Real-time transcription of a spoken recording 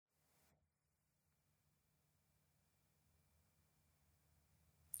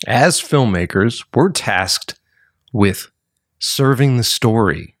As filmmakers, we're tasked with serving the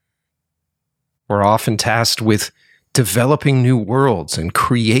story. We're often tasked with developing new worlds and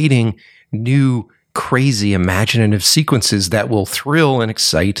creating new, crazy, imaginative sequences that will thrill and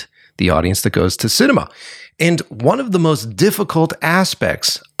excite the audience that goes to cinema. And one of the most difficult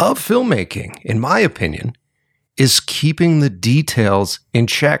aspects of filmmaking, in my opinion, is keeping the details in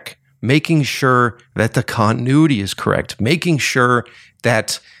check, making sure that the continuity is correct, making sure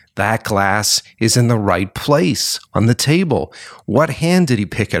that that glass is in the right place on the table. What hand did he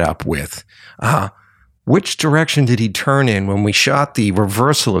pick it up with? Which direction did he turn in when we shot the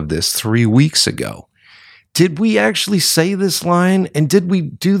reversal of this 3 weeks ago? Did we actually say this line? And did we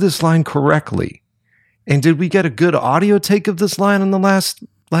do this line correctly? And did we get a good audio take of this line on the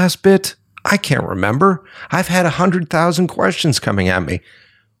last bit? I can't remember. I've had 100,000 questions coming at me.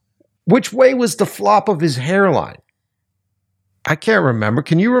 Which way was the flop of his hairline? I can't remember.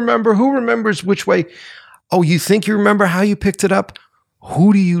 Can you remember? Who remembers which way? Oh, you think you remember how you picked it up?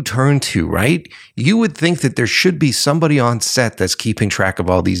 Who do you turn to, right? You would think that there should be somebody on set that's keeping track of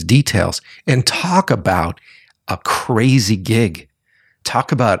all these details. And talk about a crazy gig.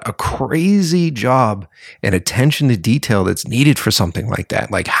 Talk about a crazy job and attention to detail that's needed for something like that.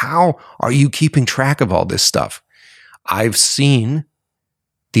 Like, how are you keeping track of all this stuff? I've seen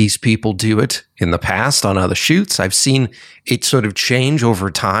these people do it in the past on other shoots. I've seen it sort of change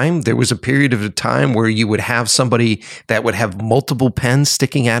over time. There was a period of time where you would have somebody that would have multiple pens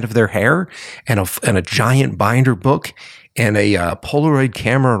sticking out of their hair and a giant binder book and a Polaroid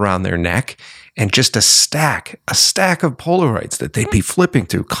camera around their neck and just a stack of Polaroids that they'd be flipping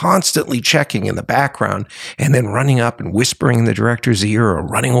through, constantly checking in the background and then running up and whispering in the director's ear or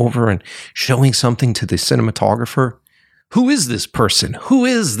running over and showing something to the cinematographer. Who is this person? Who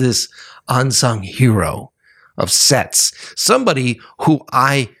is this unsung hero of sets? Somebody who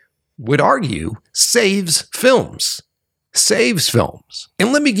I would argue saves films.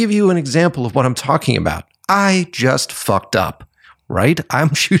 And let me give you an example of what I'm talking about. I just fucked up, right?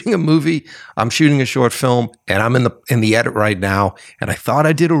 I'm shooting a movie, I'm shooting a short film, and I'm in the edit right now, and I thought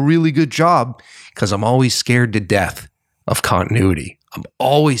I did a really good job because I'm always scared to death of continuity. I'm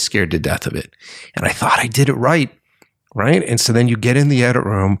always scared to death of it. And I thought I did it right? And so then you get in the edit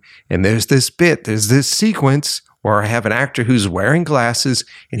room and there's this sequence where I have an actor who's wearing glasses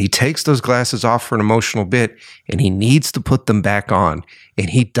and he takes those glasses off for an emotional bit and he needs to put them back on and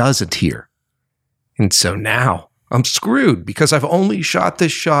he doesn't here. And so now I'm screwed because I've only shot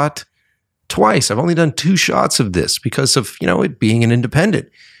this shot twice. I've only done 2 shots of this because of, it being an independent.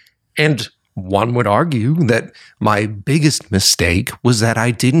 And one would argue that my biggest mistake was that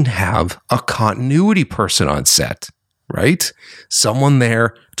I didn't have a continuity person on set. Right? Someone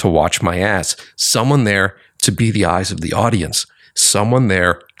there to watch my ass. Someone there to be the eyes of the audience. Someone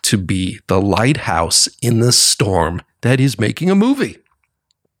there to be the lighthouse in the storm that is making a movie.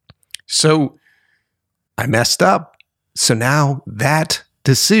 So I messed up. So now that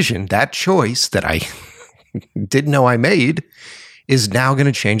decision, that choice that I didn't know I made is now going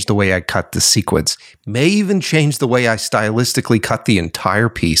to change the way I cut the sequence. May even change the way I stylistically cut the entire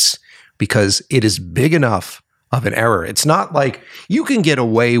piece because it is big enough of an error. It's not like you can get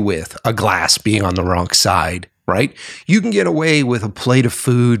away with a glass being on the wrong side, right? You can get away with a plate of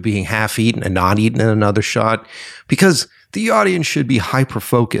food being half eaten and not eaten in another shot because the audience should be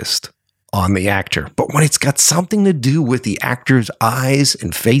hyper-focused on the actor. But when it's got something to do with the actor's eyes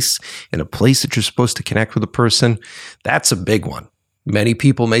and face in a place that you're supposed to connect with a person, that's a big one. Many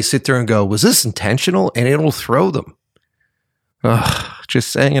people may sit there and go, was this intentional? And it'll throw them.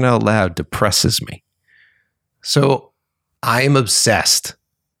 Just saying it out loud depresses me. So I am obsessed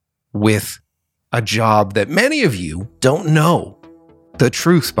with a job that many of you don't know the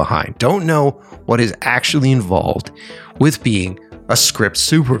truth behind, don't know what is actually involved with being a script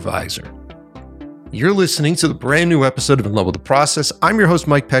supervisor. You're listening to the brand new episode of In Love with the Process. I'm your host,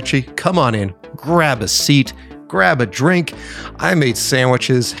 Mike Pecci. Come on in, grab a seat, grab a drink. I made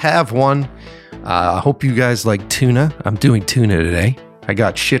sandwiches, have one. I hope you guys like tuna. I'm doing tuna today. I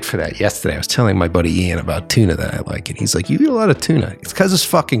got shit for that yesterday. I was telling my buddy Ian about tuna that I like, and he's like, you eat a lot of tuna. It's because it's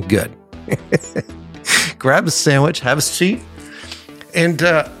fucking good. Grab a sandwich, have a seat. And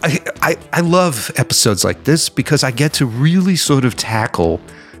I love episodes like this because I get to really sort of tackle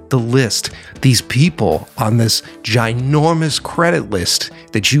the list, these people on this ginormous credit list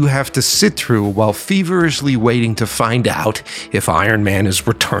that you have to sit through while feverishly waiting to find out if Iron Man is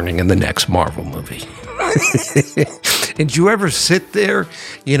returning in the next Marvel movie. And do you ever sit there,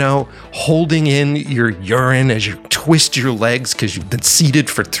 holding in your urine as you twist your legs because you've been seated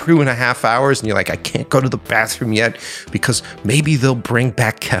for 2.5 hours and you're like, I can't go to the bathroom yet because maybe they'll bring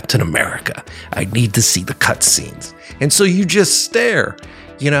back Captain America. I need to see the cutscenes. And so you just stare,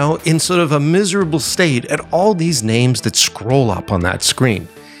 in sort of a miserable state at all these names that scroll up on that screen.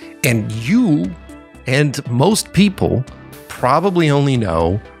 And you and most people probably only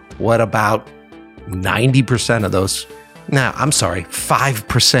know what about 90% of those. Now, I'm sorry,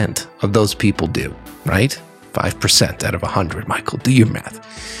 5% of those people do, right? 5% out of 100, Michael. Do your math.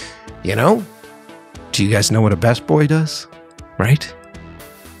 Do you guys know what a best boy does? Right?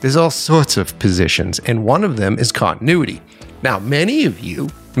 There's all sorts of positions, and one of them is continuity. Now, many of you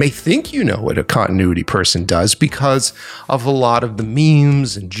may think you know what a continuity person does because of a lot of the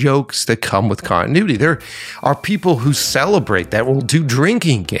memes and jokes that come with continuity. There are people who celebrate that will do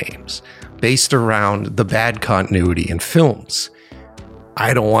drinking games based around the bad continuity in films.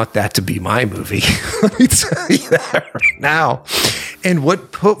 I don't want that to be my movie. Let me tell you that right now. And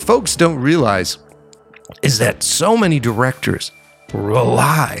what folks don't realize is that so many directors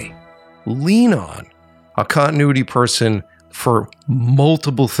lean on a continuity person for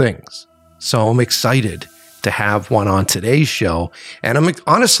multiple things. So I'm excited to have one on today's show. And I'm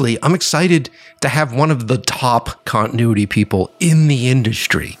excited to have one of the top continuity people in the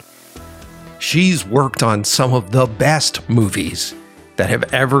industry. She's worked on some of the best movies that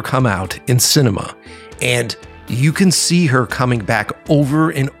have ever come out in cinema. And you can see her coming back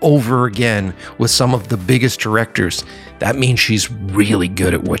over and over again with some of the biggest directors. That means she's really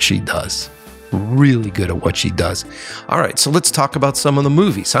good at what she does. Really good at what she does. All right, so let's talk about some of the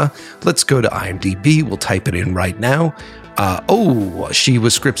movies, huh? Let's go to IMDb. We'll type it in right now. She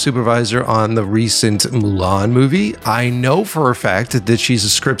was script supervisor on the recent Mulan movie. I know for a fact that she's a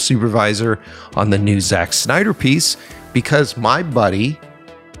script supervisor on the new Zack Snyder piece because my buddy,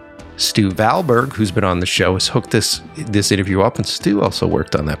 Stu Valberg, who's been on the show, has hooked this interview up, and Stu also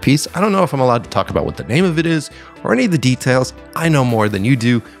worked on that piece. I don't know if I'm allowed to talk about what the name of it is or any of the details. I know more than you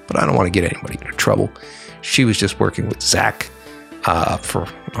do, but I don't want to get anybody into trouble. She was just working with Zack for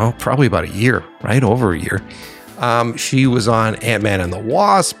probably about a year, right? Over a year. She was on Ant-Man and the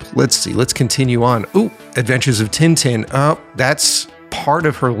Wasp. Let's see. Let's continue on. Adventures of Tintin. That's part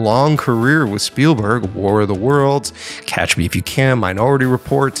of her long career with Spielberg. War of the Worlds, Catch Me If You Can, Minority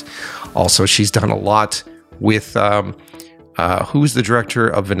Report. Also, she's done a lot with, who's the director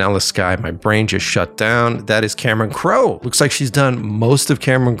of Vanilla Sky? My brain just shut down. That is Cameron Crowe. Looks like she's done most of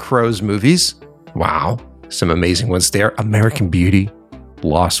Cameron Crowe's movies. Wow. Some amazing ones there. American Beauty,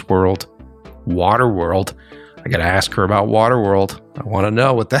 Lost World, Waterworld. I gotta ask her about Waterworld. I want to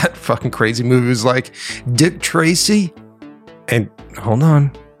know what that fucking crazy movie was like. Dick Tracy, and hold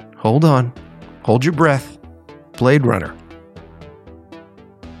on, hold your breath. Blade Runner.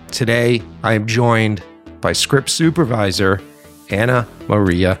 Today, I am joined by script supervisor Ana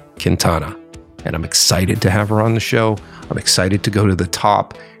Maria Quintana, and I'm excited to have her on the show. I'm excited to go to the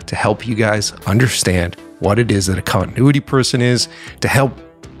top to help you guys understand what it is that a continuity person is, to help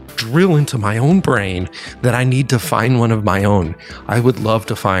drill into my own brain that I need to find one of my own. I would love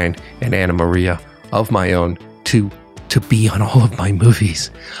to find an Ana Maria of my own to be on all of my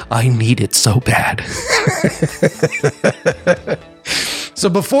movies. I need it so bad. So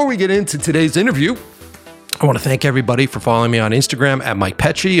before we get into today's interview, I want to thank everybody for following me on Instagram at Mike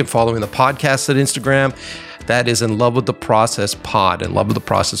Pecci and following the podcast at Instagram. That is In Love with the Process Pod, In Love with the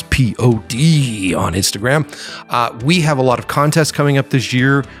Process POD on Instagram. We have a lot of contests coming up this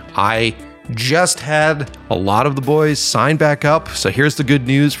year. I just had a lot of the boys sign back up. So here's the good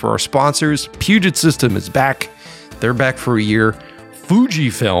news for our sponsors. Puget System is back. They're back for a year.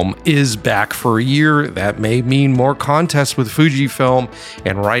 Fujifilm is back for a year. That may mean more contests with Fujifilm.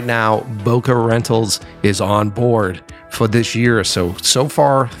 And right now, Boca Rentals is on board for this year. So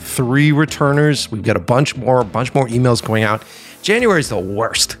far, 3 returners. We've got a bunch more emails going out. January is the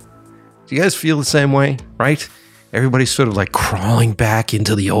worst. Do you guys feel the same way, right? Everybody's sort of like crawling back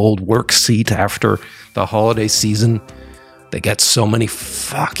into the old work seat after the holiday season. They got so many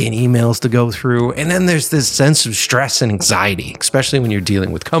fucking emails to go through. And then there's this sense of stress and anxiety, especially when you're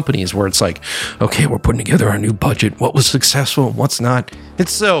dealing with companies where it's like, okay, we're putting together our new budget. What was successful? What's not?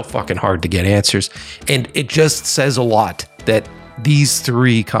 It's so fucking hard to get answers. And it just says a lot that these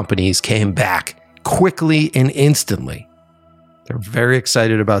 3 companies came back quickly and instantly. They're very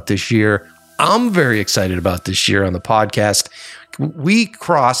excited about this year. I'm very excited about this year on the podcast. We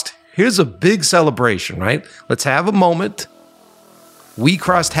crossed, here's a big celebration, right? Let's have a moment. We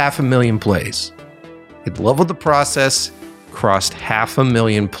crossed 500,000 plays. In Love with the Process crossed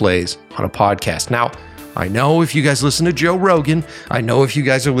 500,000 plays on a podcast. Now, I know if you guys listen to Joe Rogan, I know if you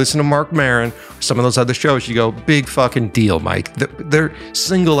guys are listening to Mark Maron, some of those other shows, you go, big fucking deal, Mike. They're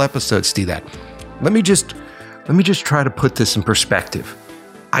single episodes do that. Let me just try to put this in perspective.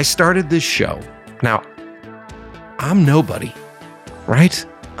 I started this show. Now, I'm nobody, right?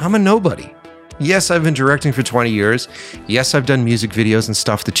 I'm a nobody. Yes, I've been directing for 20 years. Yes, I've done music videos and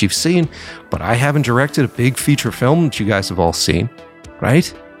stuff that you've seen, but I haven't directed a big feature film that you guys have all seen,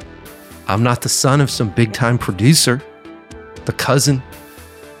 right? I'm not the son of some big-time producer, the cousin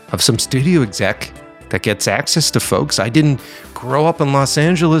of some studio exec that gets access to folks. I didn't grow up in Los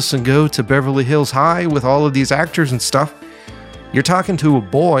Angeles and go to Beverly Hills High with all of these actors and stuff. You're talking to a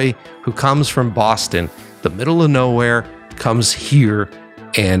boy who comes from Boston, the middle of nowhere, comes here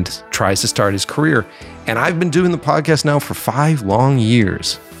and tries to start his career. And I've been doing the podcast now for 5 long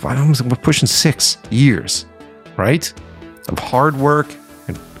years. We're pushing 6 years, right? Of hard work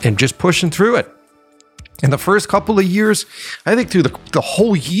and just pushing through it. In the first couple of years, I think through the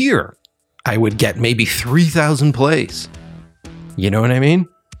whole year, I would get maybe 3,000 plays. You know what I mean?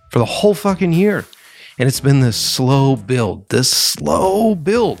 For the whole fucking year. And it's been this slow build.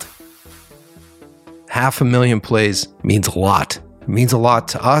 500,000 plays means a lot. It means a lot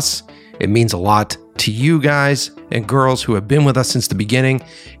to us. It means a lot to you guys and girls who have been with us since the beginning.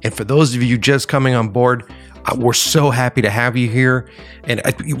 And for those of you just coming on board, we're so happy to have you here. And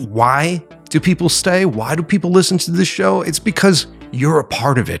why do people stay? Why do people listen to this show? It's because you're a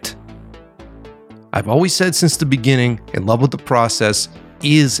part of it. I've always said since the beginning, In Love with the Process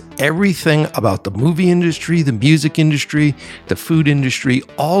is everything about the movie industry, the music industry, the food industry,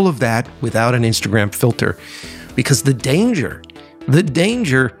 all of that without an Instagram filter. Because the danger,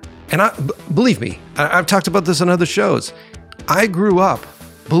 and believe me, I've talked about this on other shows. I grew up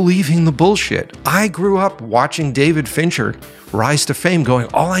believing the bullshit. I grew up watching David Fincher rise to fame going,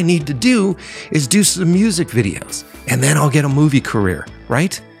 all I need to do is do some music videos and then I'll get a movie career,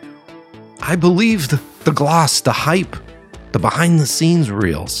 right? I believed the gloss, the hype, the behind the scenes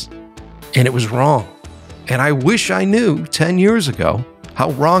reels, and it was wrong. And I wish I knew 10 years ago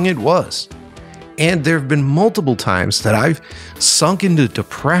how wrong it was. And there have been multiple times that I've sunk into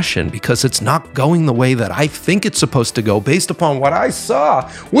depression because it's not going the way that I think it's supposed to go based upon what I saw,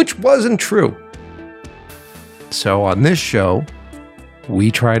 which wasn't true. So on this show,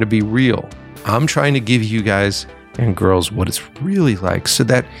 we try to be real. I'm trying to give you guys and girls what it's really like so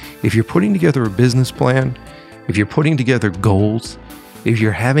that if you're putting together a business plan, if you're putting together goals, if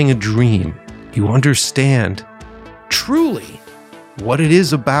you're having a dream, you understand truly what it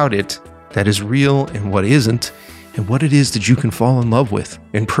is about it that is real and what isn't, and what it is that you can fall in love with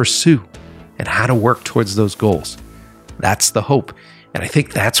and pursue, and how to work towards those goals. That's the hope. And I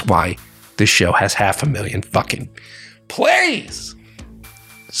think that's why this show has 500,000 fucking plays.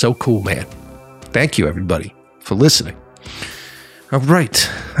 So cool, man. Thank you, everybody, for listening. All right,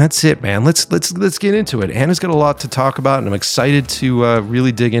 that's it, man. Let's get into it. Anna's got a lot to talk about, and I'm excited to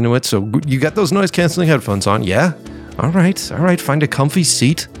really dig into it. So you got those noise-canceling headphones on, yeah? All right. Find a comfy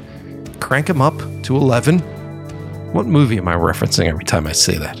seat. Crank them up to 11. What movie am I referencing every time I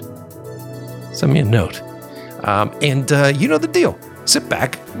say that? Send me a note. And you know the deal. Sit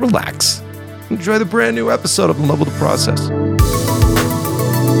back, relax, enjoy the brand new episode of In Love with the Process.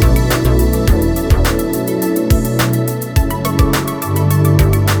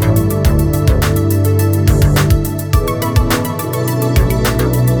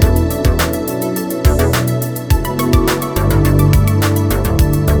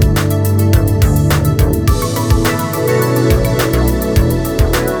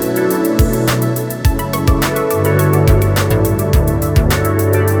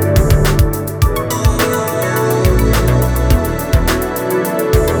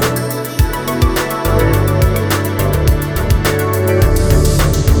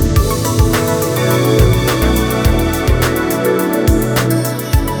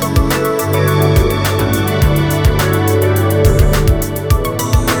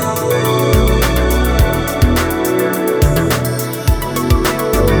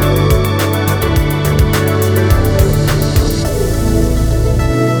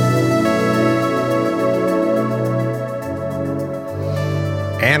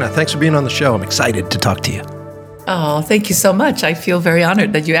 Anna, thanks for being on the show. I'm excited to talk to you. Oh, thank you so much. I feel very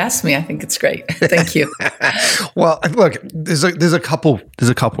honored that you asked me. I think it's great. Thank you. Well, look, there's a couple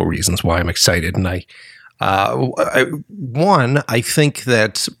reasons why I'm excited, and I think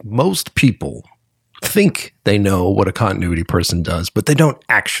that most people think they know what a continuity person does, but they don't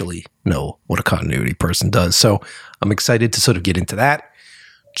actually know what a continuity person does. So I'm excited to sort of get into that.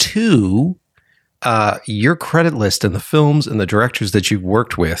 2, your credit list and the films and the directors that you've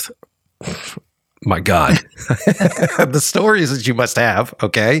worked with, My God. The stories that you must have.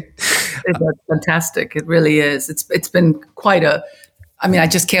 Okay. That's fantastic. It really is. It's been quite I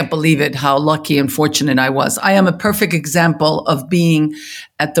just can't believe it, how lucky and fortunate I was. I am a perfect example of being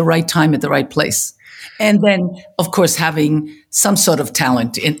at the right time at the right place. And then, of course, having some sort of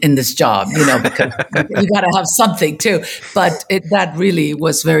talent in this job, because you got to have something too. But that really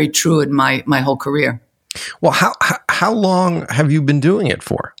was very true in my whole career. Well, how long have you been doing it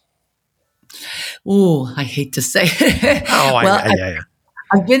for? Oh, I hate to say. Yeah.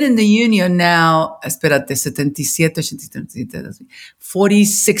 I've been in the union now,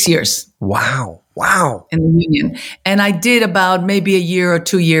 46 years. Wow. In the union. And I did about maybe a year or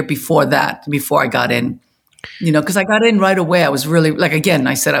 2 years before I got in, because I got in right away. I was really,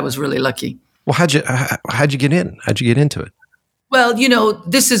 I said, I was really lucky. Well, how'd you get in? How'd you get into it? Well,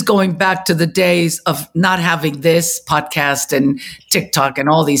 this is going back to the days of not having this podcast and TikTok and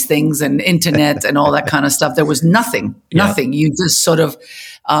all these things and internet and all that kind of stuff. There was nothing. You just sort of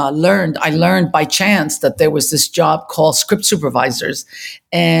learned. I learned by chance that there was this job called script supervisors.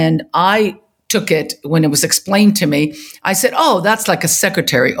 And I took it when it was explained to me. I said, oh, that's like a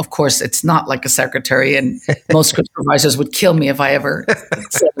secretary. Of course, it's not like a secretary. And most script supervisors would kill me if I ever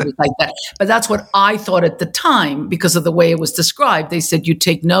said it was like that. But that's what I thought at the time because of the way it was described. They said, you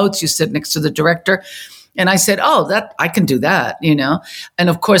take notes, you sit next to the director. And I said, oh, that I can do that, And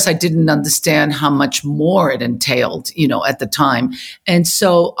of course, I didn't understand how much more it entailed, at the time. And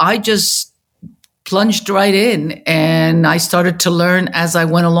so I just plunged right in and I started to learn as I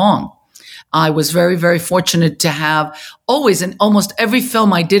went along. I was very, very fortunate to have always in almost every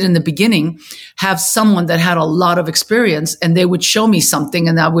film I did in the beginning have someone that had a lot of experience and they would show me something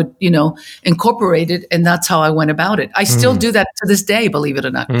and I would, incorporate it. And that's how I went about it. I still do that to this day, believe it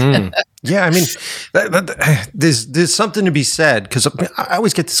or not. Yeah. I mean, there's something to be said because I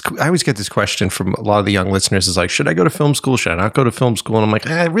always get this question from a lot of the young listeners is like, should I go to film school? Should I not go to film school? And I'm like,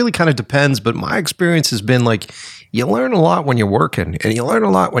 it really kind of depends. But my experience has been like, you learn a lot when you're working and you learn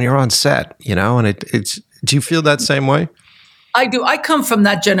a lot when you're on set, and it's, do you feel that same way? I do. I come from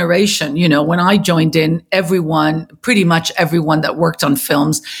that generation. When I joined in, pretty much everyone that worked on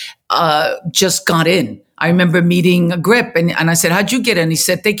films, just got in. I remember meeting a grip and I said, how'd you get in? He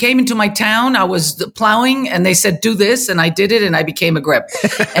said, they came into my town. I was plowing and they said, do this. And I did it and I became a grip.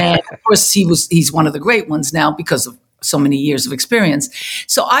 And of course he's one of the great ones now because of so many years of experience.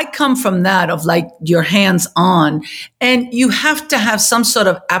 So I come from that of like your hands on and you have to have some sort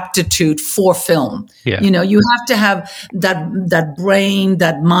of aptitude for film. Yeah. You have to have that brain,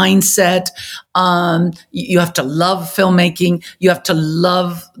 that mindset. You have to love filmmaking. You have to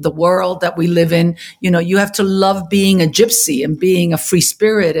love the world that we live in. You have to love being a gypsy and being a free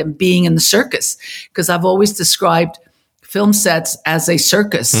spirit and being in the circus. Because I've always described film sets as a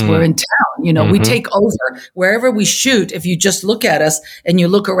circus. We're in town, we take over wherever we shoot. If you just look at us and you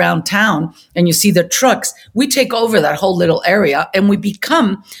look around town and you see the trucks, we take over that whole little area and we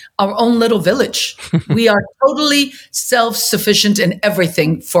become our own little village. We are totally self-sufficient in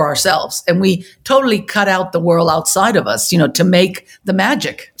everything for ourselves. And we totally cut out the world outside of us, to make the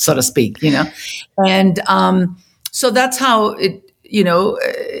magic, so to speak, and, so that's how it,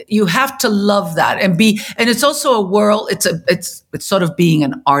 you have to love that and it's also a world. It's sort of being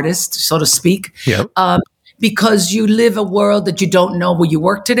an artist, so to speak. Yep. Because you live a world that you don't know. Will you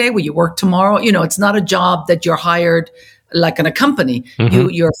work today? Will you work tomorrow? It's not a job that you're hired like in a company.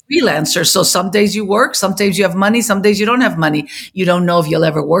 You're a freelancer. So some days you work, some days you have money, some days you don't have money. You don't know if you'll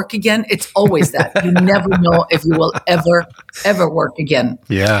ever work again. It's always that. You never know if you will ever work again.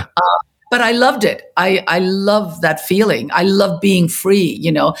 Yeah. But I loved it. I love that feeling. I love being free.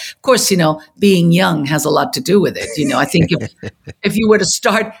 Of course, being young has a lot to do with it. I think if you were to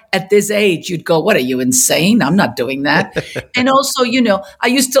start at this age, you'd go, what are you, insane? I'm not doing that. And also, I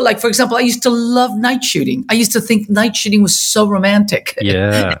used to for example, I used to love night shooting. I used to think night shooting was so romantic.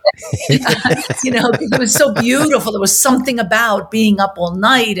 Yeah. It was so beautiful. There was something about being up all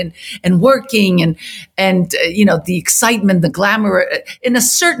night and working and the excitement, the glamour, in a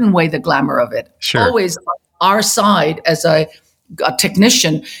certain way, the glamour of it. Sure. Always our side as a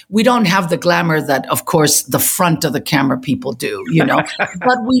technician, we don't have the glamour that, of course, the front of the camera people do,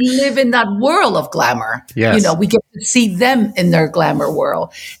 but we live in that world of glamour. Yes. We get to see them in their glamour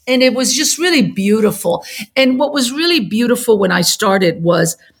world. And it was just really beautiful. And what was really beautiful when I started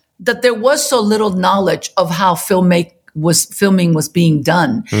was that there was so little knowledge of how filming was being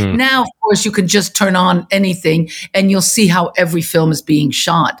done. Now, of course, you can just turn on anything and you'll see how every film is being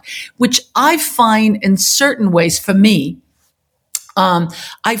shot, which I find in certain ways, for me,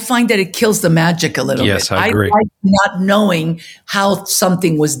 I find that it kills the magic a little bit. Yes, I agree. like not knowing how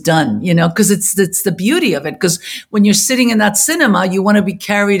something was done, because it's the beauty of it. Because when you're sitting in that cinema, you want to be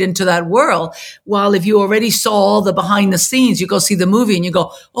carried into that world. While if you already saw all the behind the scenes, you go see the movie and you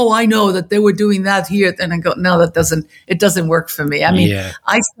go, oh, I know that they were doing that here. And I go, no, it doesn't work for me. I mean,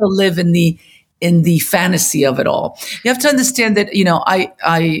 I still live in the fantasy of it all. You have to understand that,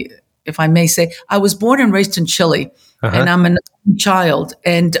 I if I may say, I was born and raised in Chile. And I'm an only child,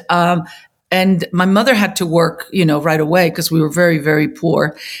 and my mother had to work, right away because we were very, very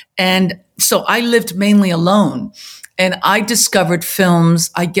poor, and so I lived mainly alone. And I discovered films.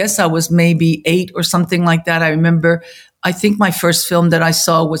 I guess I was maybe 8 or something like that. I remember. I think my first film that I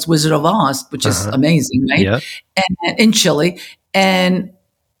saw was Wizard of Oz, which is amazing, right? Yeah. And in Chile, and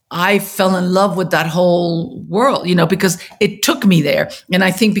I fell in love with that whole world, because it took me there. And I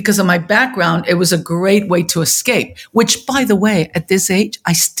think because of my background, it was a great way to escape, which, by the way, at this age,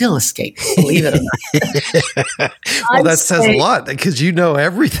 I still escape, believe it or not. Well, that says a lot because you know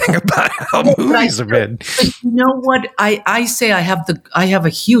everything about how movies are made. But you know what? I say I have a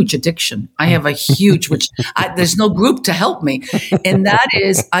huge addiction. I have a huge, there's no group to help me. And that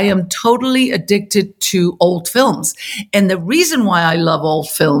is, I am totally addicted to old films. And the reason why I love old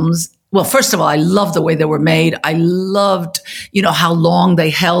films, well, first of all, I love the way they were made. I loved, how long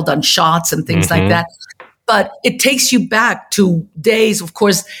they held on shots and things like that. But it takes you back to days, of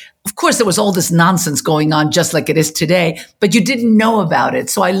course, there was all this nonsense going on just like it is today, but you didn't know about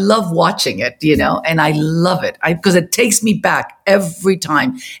it. So I love watching it, and I love it because it takes me back every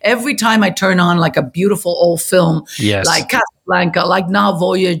time. Every time I turn on like a beautiful old film, like Casablanca, like Now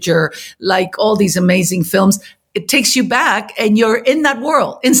Voyager, like all these amazing films, it takes you back and you're in that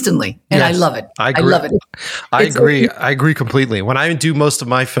world instantly. And I love it. I love it. I agree completely. When I do most of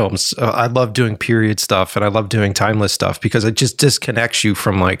my films, I love doing period stuff and I love doing timeless stuff because it just disconnects you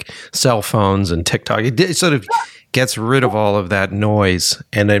from like cell phones and TikTok. It sort of gets rid of all of that noise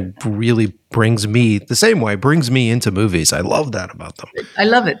and it really brings me into movies. I love that about them. I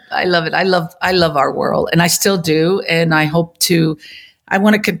love it. I love our world and I still do. And I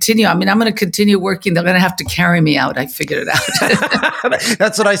want to continue. I mean, I'm going to continue working. They're going to have to carry me out. I figured it out.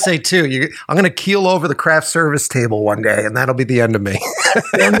 That's what I say too. I'm going to keel over the craft service table one day and that'll be the end of me.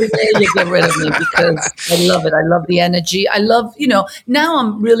 The only way you get rid of me because I love it. I love the energy. I love, now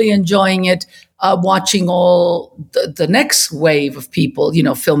I'm really enjoying it. Watching all the next wave of people,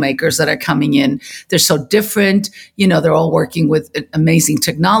 filmmakers that are coming in. They're so different. They're all working with amazing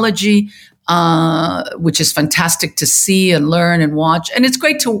technology. Which is fantastic to see and learn and watch. And it's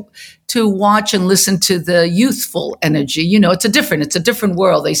great to watch and listen to the youthful energy. It's a different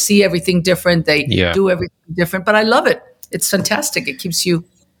world. They see everything different. They do everything different, but I love it. It's fantastic. It keeps you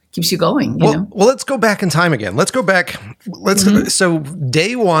going. Well, let's go back in time again. Let's go back. So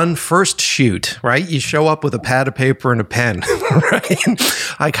day one, first shoot, right? You show up with a pad of paper and a pen, right?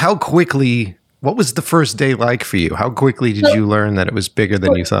 Like what was the first day like for you? How quickly did you learn that it was bigger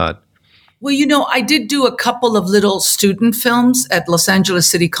than you thought? Well, I did do a couple of little student films at Los Angeles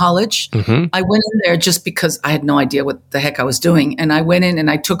City College. I went in there just because I had no idea what the heck I was doing. And I went in and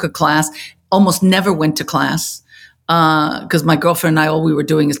I took a class, almost never went to class because my girlfriend and I, all we were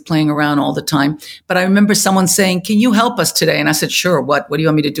doing is playing around all the time. But I remember someone saying, can you help us today? And I said, sure. What do you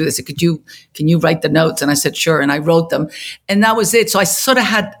want me to do? They said, can you write the notes? And I said, sure. And I wrote them. And that was it. So I sort of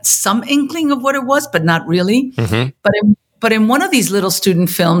had some inkling of what it was, but not really. But in one of these little student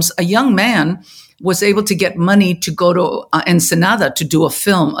films, a young man was able to get money to go to Ensenada to do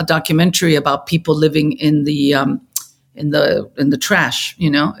a documentary about people living in the trash.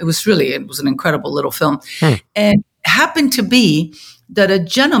 It was an incredible little film, and happened to be that a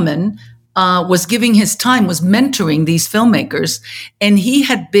gentleman was giving his time, was mentoring these filmmakers, and he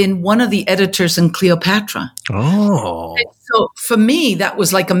had been one of the editors in Cleopatra. Oh. And so for me, that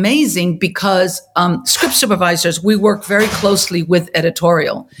was like amazing because script supervisors, we work very closely with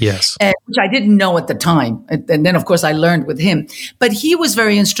editorial. Yes. Which I didn't know at the time. And then, of course, I learned with him. But he was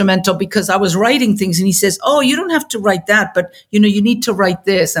very instrumental because I was writing things and he says, oh, you don't have to write that, but, you need to write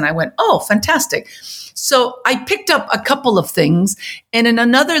this. And I went, oh, fantastic. So I picked up a couple of things. And in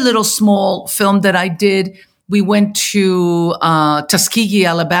another little small film that I did, we went to Tuskegee,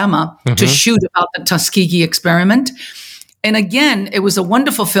 Alabama to shoot about the Tuskegee experiment. And again, it was a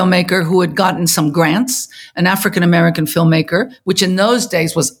wonderful filmmaker who had gotten some grants, an African-American filmmaker, which in those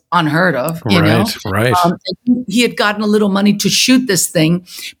days was unheard of, Right. He had gotten a little money to shoot this thing.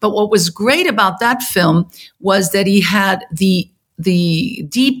 But what was great about that film was that he had the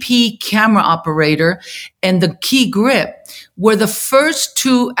DP camera operator and the key grip were the first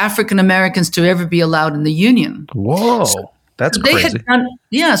two African Americans to ever be allowed in the Union. Whoa. That's They crazy. had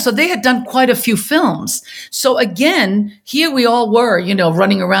done, so they had done quite a few films. So again, here we all were,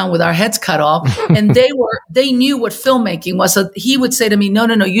 running around with our heads cut off, and they knew what filmmaking was. So he would say to me, no,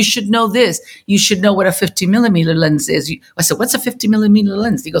 you should know this. You should know what a 50 millimeter lens is. I said, what's a 50 millimeter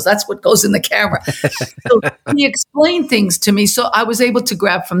lens? He goes, that's what goes in the camera. So he explained things to me. So I was able to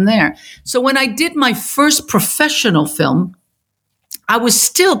grab from there. So when I did my first professional film, I was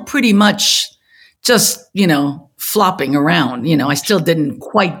still pretty much just, flopping around. I still didn't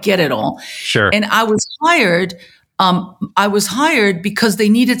quite get it all. Sure. And I was hired. I was hired because they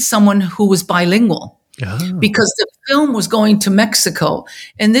needed someone who was bilingual. Oh. Because the film was going to Mexico.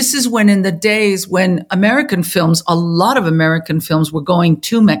 And this is when, in the days when a lot of American films were going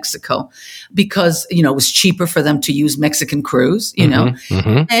to Mexico because, it was cheaper for them to use Mexican crews,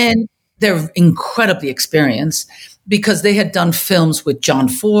 and they're incredibly experienced. Because they had done films with John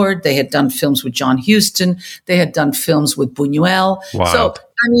Ford, they had done films with John Huston, they had done films with Buñuel. Wow. So,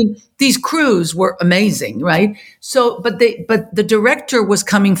 these crews were amazing, right? So, but the director was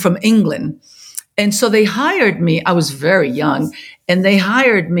coming from England. And so they hired me. I was very young, and they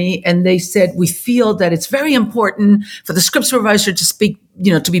hired me, and they said, we feel that it's very important for the script supervisor to speak,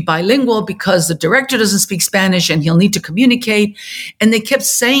 to be bilingual because the director doesn't speak Spanish and he'll need to communicate. And they kept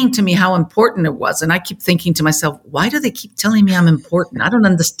saying to me how important it was. And I keep thinking to myself, why do they keep telling me I'm important? I don't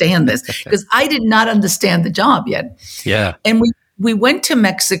understand this, because I did not understand the job yet. Yeah. And we went to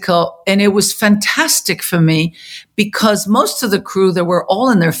Mexico, and it was fantastic for me because most of the crew, they were all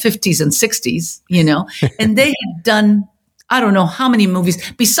in their 50s and 60s, and they had done, I don't know how many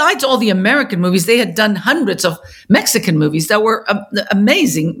movies. Besides all the American movies, they had done hundreds of Mexican movies that were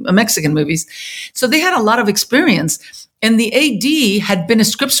amazing Mexican movies. So they had a lot of experience. And the AD had been a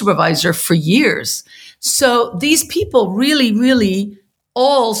script supervisor for years. So these people really, really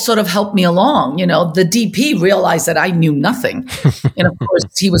all sort of helped me along. The DP realized that I knew nothing. And of course,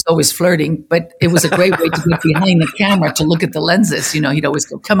 he was always flirting, but it was a great way to get behind the camera to look at the lenses. He'd always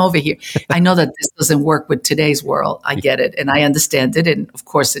go, come over here. I know that this doesn't work with today's world. I get it. And I understand it. And of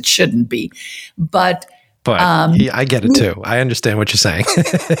course, it shouldn't be. But I get it too. I understand what you're saying.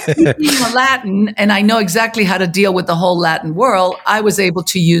 Being a Latin, and I know exactly how to deal with the whole Latin world, I was able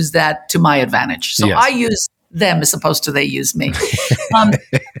to use that to my advantage. So yes. I use them as opposed to they use me. But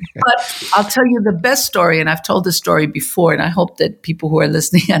I'll tell you the best story, and I've told this story before, and I hope that people who are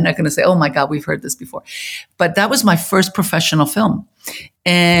listening are not going to say, oh my God, we've heard this before. But that was my first professional film.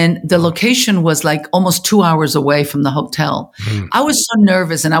 And the location was like almost 2 hours away from the hotel. I was so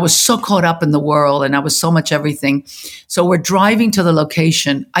nervous, and I was so caught up in the world, and I was so much everything. So we're driving to the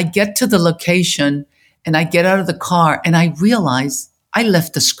location. I get to the location, and I get out of the car, and I realize I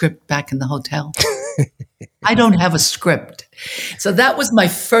left the script back in the hotel. I don't have a script. So that was my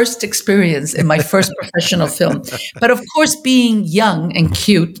first experience in my first professional film. But of course, being young and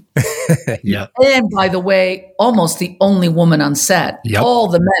cute, yeah. And by the way, almost the only woman on set, yep. All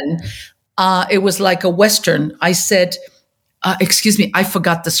the men, it was like a Western. I said, excuse me, I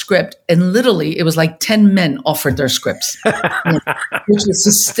forgot the script. And literally, it was like 10 men offered their scripts, which was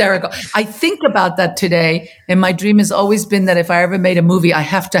hysterical. I think about that today, and my dream has always been that if I ever made a movie, I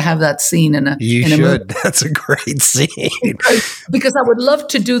have to have that scene in a movie. That's a great scene. Because I would love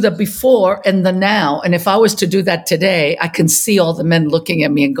to do the before and the now. And if I was to do that today, I can see all the men looking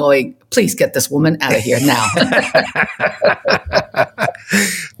at me and going, please get this woman out of here now.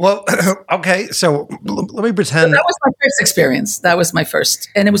 Well, okay. So let me pretend. So that was my first experience. That was my first.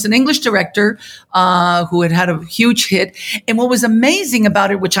 And it was an English director who had a huge hit. And what was amazing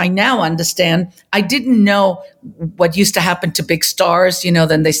about it, which I now understand, I didn't know what used to happen to big stars.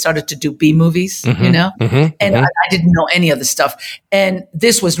 Then they started to do B movies, and I didn't know any of the stuff. And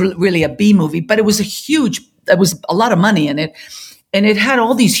this was really a B movie, but it was there was a lot of money in it. And it had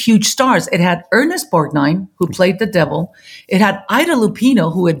all these huge stars. It had Ernest Borgnine, who played the devil. It had Ida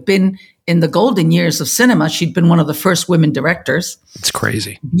Lupino, who had been in the golden years of cinema. She'd been one of the first women directors. It's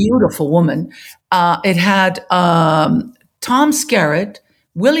crazy. Beautiful woman. It had Tom Skerritt,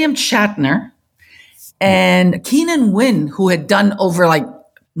 William Shatner, and Keenan Wynn, who had done over like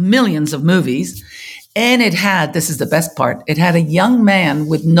millions of movies. And it had, this is the best part, it had a young man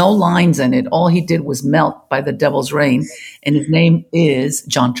with no lines in it. All he did was melt by the devil's rain. And his name is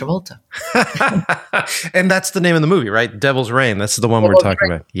John Travolta. And that's the name of the movie, right? Devil's Rain. That's the one we're talking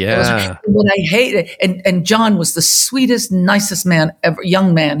about. Yeah. But I hate it. And John was the sweetest, nicest man ever,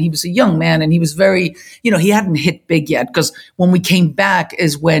 young man. He was a young man, and he was very, he hadn't hit big yet, because when we came back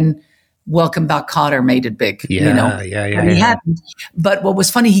is when Welcome Back, Kotter made it big. Yeah. He hadn't. But what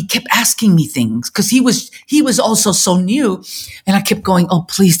was funny, he kept asking me things because he was also so new, and I kept going, "Oh,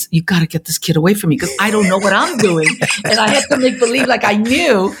 please, you got to get this kid away from me because I don't know what I'm doing," and I had to make believe like I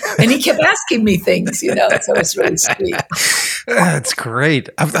knew, and he kept asking me things, so it's really sweet. That's great.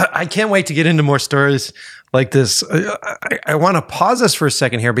 I can't wait to get into more stories like this. I want to pause this for a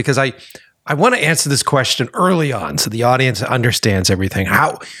second here because I want to answer this question early on so the audience understands everything.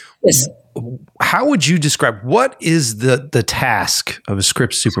 How would you describe what is the task of a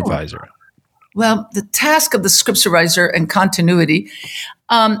script supervisor? Well, the task of the script supervisor and continuity,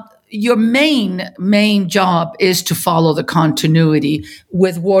 your main job is to follow the continuity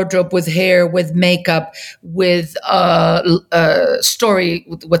with wardrobe, with hair, with makeup, with story,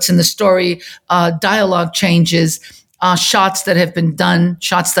 what's in the story, dialogue changes, shots that have been done,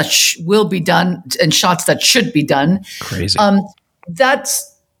 shots that will be done, and shots that should be done. Crazy. That's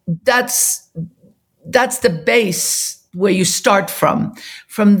the base where you start from.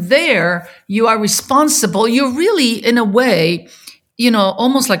 From there, you are responsible. You're really, in a way,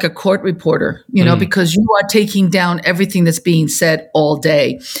 almost like a court reporter, because you are taking down everything that's being said all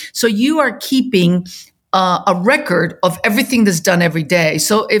day. So you are keeping a record of everything that's done every day.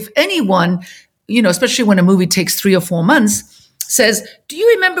 So if anyone, especially when a movie takes 3 or 4 months, says, "Do you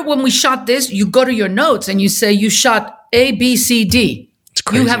remember when we shot this?" You go to your notes and you say, "You shot A, B, C, D."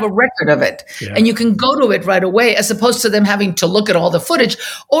 You have a record of it, and you can go to it right away, as opposed to them having to look at all the footage,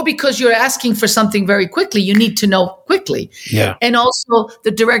 or because you're asking for something very quickly, you need to know quickly. Yeah. And also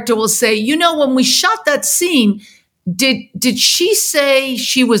the director will say, when we shot that scene, did she say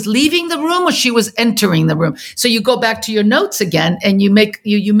she was leaving the room or she was entering the room? So you go back to your notes again, and you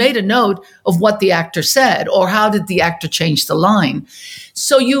made a note of what the actor said, or how did the actor change the line.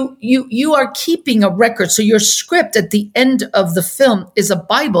 So you are keeping a record. So your script at the end of the film is a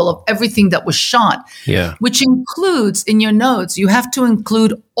Bible of everything that was shot, which includes, in your notes, you have to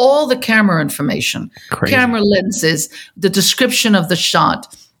include all the camera information, camera lenses, the description of the shot,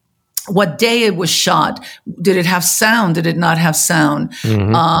 what day it was shot, did it have sound, did it not have sound,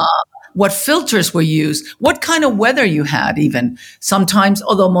 what filters were used, what kind of weather you had even. Sometimes,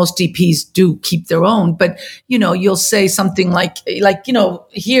 although most DPs do keep their own, but, you'll say something like,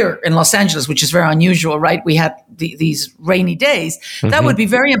 here in Los Angeles, which is very unusual, right? We had these rainy days. That would be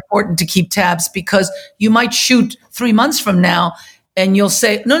very important to keep tabs, because you might shoot 3 months from now and you'll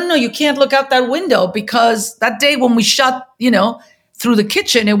say, no, you can't look out that window because that day when we shot, through the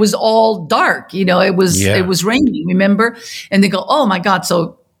kitchen, it was all dark, it was raining, remember? And they go, "Oh my God."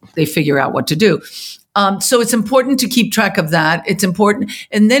 So they figure out what to do. So it's important to keep track of that. It's important.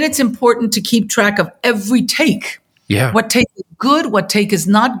 And then it's important to keep track of every take. Yeah. What take is good? What take is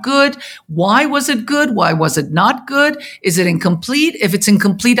not good? Why was it good? Why was it not good? Is it incomplete? If it's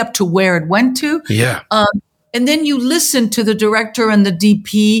incomplete, up to where it went to. Yeah. And then you listen to the director and the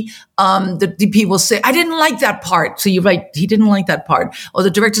DP. The DP will say, "I didn't like that part." So you write, "He didn't like that part." Or the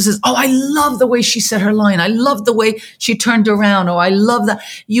director says, "Oh, I love the way she said her line. I love the way she turned around." Or, "I love that."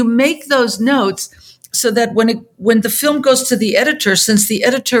 You make those notes so that when the film goes to the editor, since the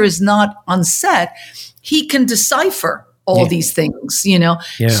editor is not on set, he can decipher all these things,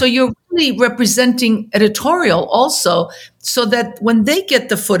 So you're really representing editorial also, so that when they get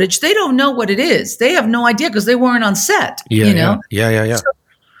the footage, they don't know what it is. They have no idea because they weren't on set, Yeah.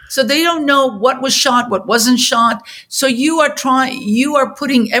 So they don't know what was shot, what wasn't shot. So you are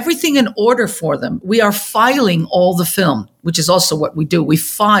putting everything in order for them. We are filing all the film, which is also what we do. We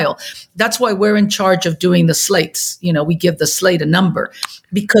file. That's why we're in charge of doing the slates. We give the slate a number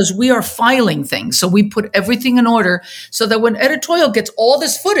because we are filing things. So we put everything in order so that when editorial gets all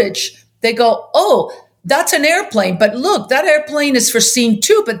this footage, they go, "Oh, that's an airplane, but look, that airplane is for scene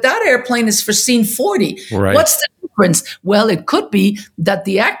 2, but that airplane is for scene 40. Right. What's the difference?" Well, it could be that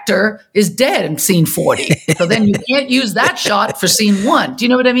the actor is dead in scene 40. So then you can't use that shot for scene 1. Do you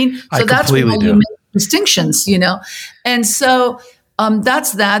know what I mean? So that's where you make distinctions, And so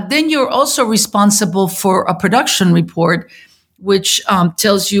that's that. Then you're also responsible for a production report, which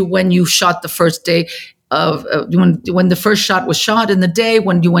tells you when you shot the first day, of when the first shot was shot in the day,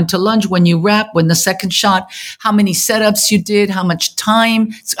 when you went to lunch, when you wrapped, when the second shot, how many setups you did, how much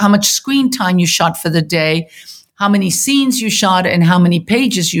screen time you shot for the day, how many scenes you shot, and how many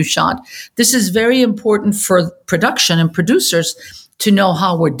pages you shot. This is very important for production and producers to know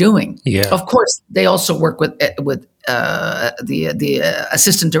how we're doing. Yeah. Of course, they also work with the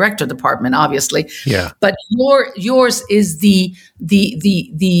assistant director department, obviously. Yeah. But yours is the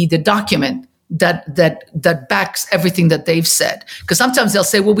document. that backs everything that they've said. Because sometimes they'll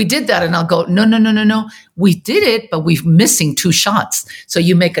say, well, we did that. And I'll go, no. We did it, but we're missing 2 shots. So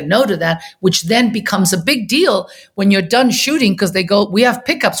you make a note of that, which then becomes a big deal when you're done shooting, because they go, we have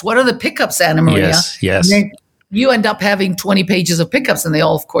pickups. What are the pickups, Anna Maria? Yes. And then you end up having 20 pages of pickups, and they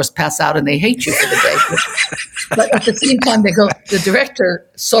all, of course, pass out and they hate you for the day. But at the same time, they go, the director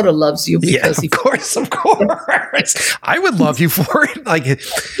sort of loves you because of course. I would love you for it. Like,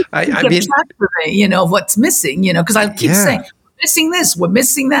 I mean, what's missing, because I keep saying, we're missing this, we're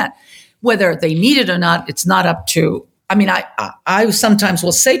missing that. Whether they need it or not, it's not up to, I sometimes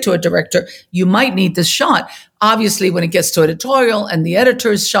will say to a director, you might need this shot. Obviously, when it gets to editorial and the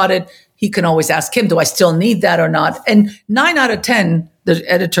editors shot it, he can always ask him, do I still need that or not? And 9 out of 10, the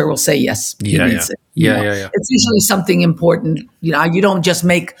editor will say yes. Yeah. It's usually something important. You don't just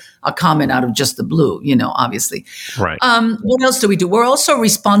make a comment out of just the blue, obviously. Right. What else do we do? We're also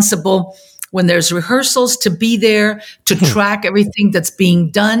responsible when there's rehearsals to be there to track everything that's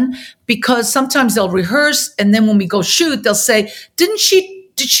being done, because sometimes they'll rehearse and then when we go shoot, they'll say, did she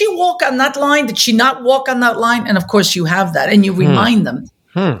walk on that line? Did she not walk on that line? And of course you have that and you remind them.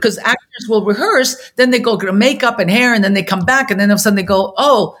 Because actors will rehearse, then they go to makeup and hair, and then they come back, and then all of a sudden they go,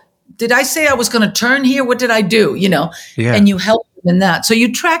 oh, did I say I was going to turn here? What did I do? And you help them in that. So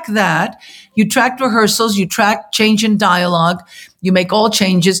you track that. You track rehearsals. You track change in dialogue. You make all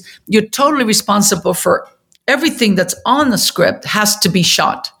changes. You're totally responsible for everything that's on the script has to be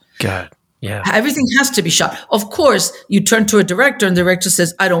shot. God. Yeah. Everything has to be shot. Of course, you turn to a director and the director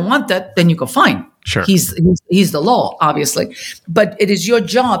says, I don't want that. Then you go, fine. Sure. He's the law, obviously. But it is your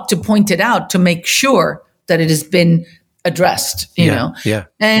job to point it out, to make sure that it has been addressed, know? Yeah.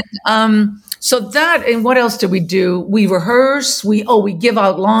 And so that, and what else do? We rehearse. We give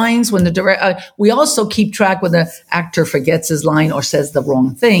out lines when we also keep track when the actor forgets his line or says the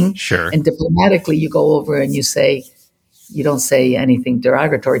wrong thing. Sure. And diplomatically, you go over and you say, you don't say anything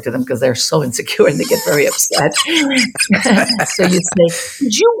derogatory to them because they're so insecure and they get very upset. So you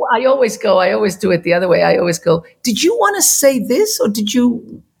say, I always do it the other way. I always go, did you want to say this or did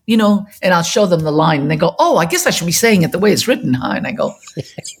you, and I'll show them the line and they go, oh, I guess I should be saying it the way it's written, huh? And I go,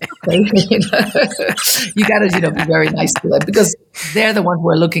 okay. You got to, be very nice to them because they're the ones who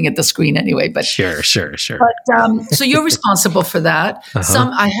are looking at the screen anyway. But sure. But so you're responsible for that.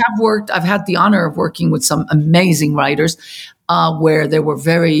 I've had the honor of working with some amazing writers where they were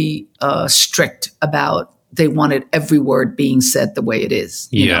very strict about. They wanted every word being said the way it is.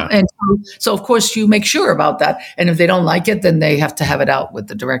 Yeah. And so, of course, you make sure about that. And if they don't like it, then they have to have it out with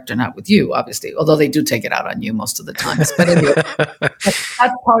the director, not with you, obviously, although they do take it out on you most of the times. But anyway,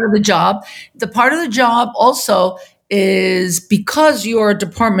 that's part of the job. The part of the job also is because you're a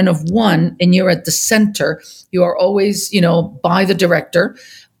department of one and you're at the center, you are always, by the director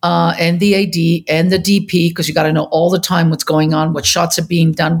and the AD and the DP, because you got to know all the time what's going on, what shots are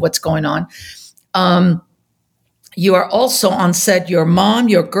being done, what's going on. You are also on set, your mom,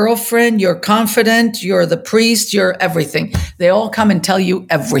 your girlfriend, your confidant, you're the priest, you're everything. They all come and tell you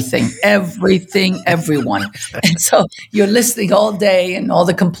everything, everyone. And so you're listening all day and all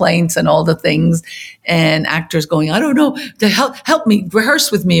the complaints and all the things and actors going, I don't know, help me, rehearse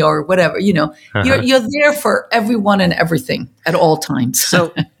with me or whatever, You're there for everyone and everything at all times.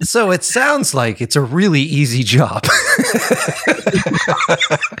 So it sounds like it's a really easy job.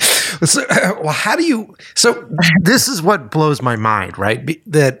 So this is what blows my mind, right?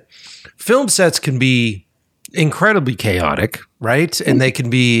 That film sets can be incredibly chaotic, right? And they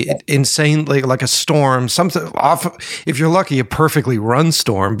can be insanely like a storm. If you're lucky, a perfectly run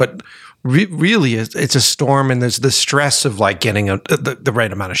storm, but really it's a storm, and there's the stress of like getting the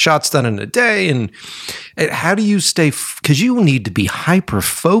right amount of shots done in a day. And how do you stay? Because you need to be hyper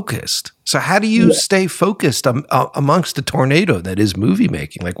focused. So how do you stay focused amongst the tornado that is movie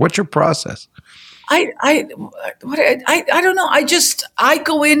making? Like, what's your process? I don't know. I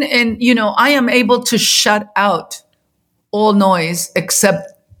go in and, I am able to shut out all noise except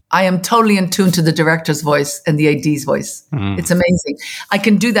I am totally in tune to the director's voice and the AD's voice. It's amazing. I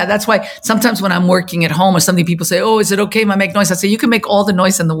can do that. That's why sometimes when I'm working at home or something, people say, oh, is it okay if I make noise? I say, you can make all the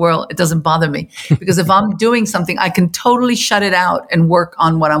noise in the world. It doesn't bother me. Because if I'm doing something, I can totally shut it out and work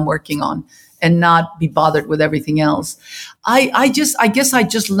on what I'm working on and not be bothered with everything else. I guess I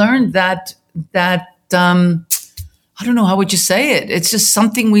just learned that I don't know, how would you say it? It's just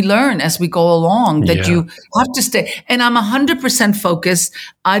something we learn as we go along that you have to stay. And I'm 100% focused.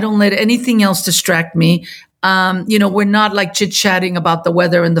 I don't let anything else distract me. We're not like chit-chatting about the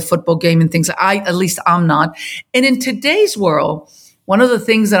weather and the football game and things. At least I'm not. And in today's world, one of the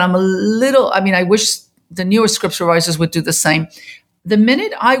things that I wish the newer scripture writers would do the same. the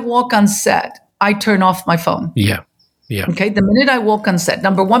minute I walk on set, I turn off my phone. Yeah. Yeah. Okay. The minute I walk on set,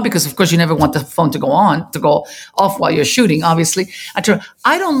 number one, because of course you never want the phone to go off while you're shooting, obviously. I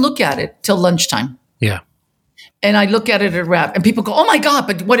don't look at it till lunchtime. Yeah. And I look at it at wrap, and people go, "Oh my God!"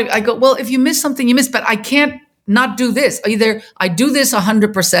 But what? I go, "Well, if you miss something, you miss." But I can't not do this. Either I do this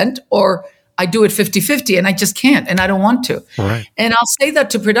 100%, or I do it 50-50, and I just can't, and I don't want to. Right. And I'll say that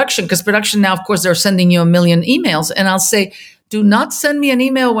to production, because production now, of course, they're sending you a million emails, and I'll say, "Do not send me an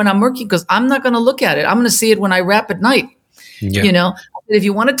email when I'm working, because I'm not going to look at it. I'm going to see it when I wrap at night." Yeah. You know, if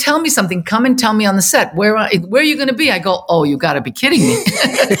you want to tell me something, come and tell me on the set. Where are you going to be? I go, "Oh, you got to be kidding me."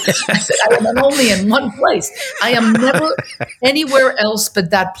 I said, "I am only in one place. I am never anywhere else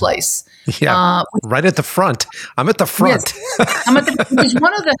but that place." Yeah, right at the front. I'm at the front. Yes, it's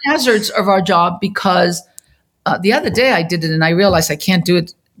one of the hazards of our job, because the other day I did it and I realized I can't do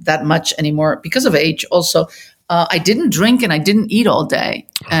it that much anymore because of age. Also, I didn't drink and I didn't eat all day.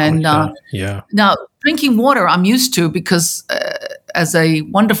 And now drinking water I'm used to, because as a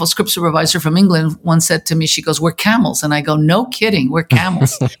wonderful script supervisor from England once said to me, she goes, "We're camels." And I go, "No kidding, we're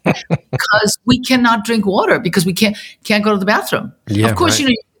camels." Because we cannot drink water, because we can't go to the bathroom. Yeah, of course,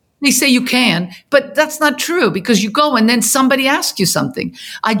 right. They say you can, but that's not true, because you go and then somebody asks you something.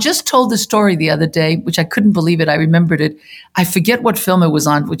 I just told the story the other day, which I couldn't believe it. I remembered it. I forget what film it was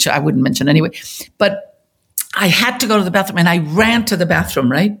on, which I wouldn't mention anyway. But I had to go to the bathroom, and I ran to the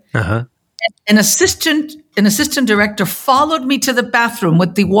bathroom, right? Uh-huh. An assistant director followed me to the bathroom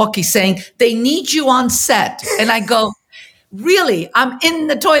with the walkie saying, "They need you on set." And I go, "Really? I'm in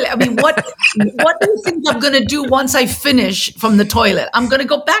the toilet. I mean, what do you think I'm going to do once I finish from the toilet? I'm going to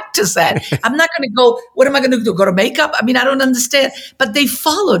go back to set. I'm not going to go, what am I going to do? Go to makeup? I mean, I don't understand." But they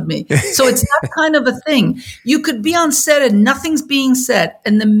followed me. So it's that kind of a thing. You could be on set and nothing's being said.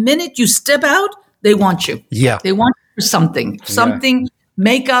 And the minute you step out, they want you. Yeah. They want you for something,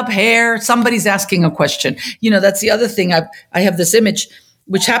 makeup, hair, somebody's asking a question. That's the other thing. I have this image,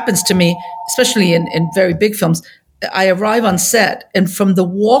 which happens to me, especially in very big films. I arrive on set, and from the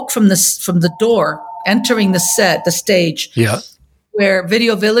walk from the door, entering the set, the stage, where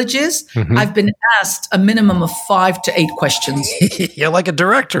Video Village is, I've been asked a minimum of 5 to 8 questions. You're like a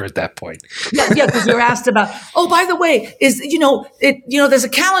director at that point. Yeah, because you're asked about, "Oh, by the way, there's a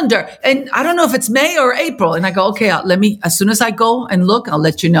calendar, and I don't know if it's May or April." And I go, "Okay, as soon as I go and look, I'll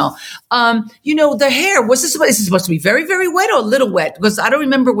let you know." The hair, is this supposed to be very, very wet or a little wet? Because I don't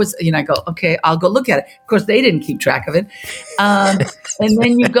remember I go, "Okay, I'll go look at it." Of course, they didn't keep track of it. And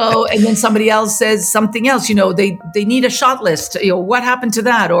then you go, and then somebody else says something else. They need a shot list. What happened to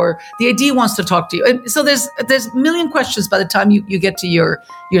that? Or the AD wants to talk to you. And so there's a million questions by the time you get to your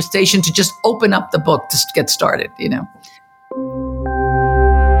station to just open up the book to get started,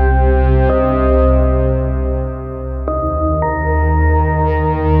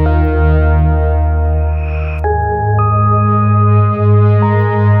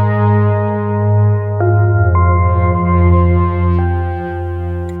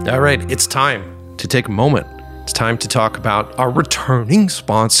 All right, it's time to take a moment. It's time to talk about our returning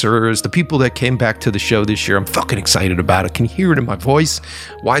sponsors, the people that came back to the show this year. I'm fucking excited about it. Can you hear it in my voice?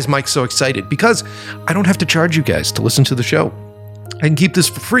 Why is Mike so excited? Because I don't have to charge you guys to listen to the show. I can keep this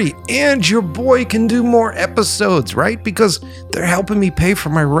for free, and your boy can do more episodes, right? Because they're helping me pay for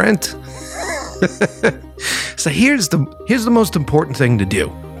my rent. So here's the most important thing to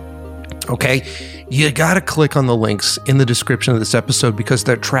do. Okay? You got to click on the links in the description of this episode, because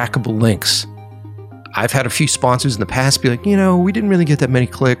they're trackable links. I've had a few sponsors in the past be like, we didn't really get that many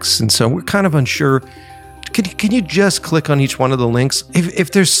clicks, and so we're kind of unsure. Can you just click on each one of the links?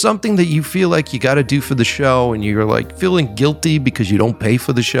 If there's something that you feel like you got to do for the show and you're like feeling guilty because you don't pay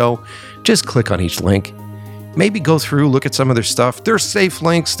for the show, just click on each link. Maybe go through, look at some of their stuff. They're safe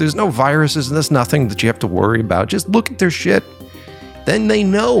links. There's no viruses, and there's nothing that you have to worry about. Just look at their shit. Then they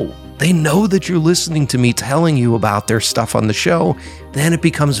know. They know that you're listening to me telling you about their stuff on the show. Then it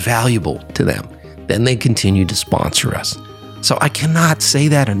becomes valuable to them. Then they continue to sponsor us. So I cannot say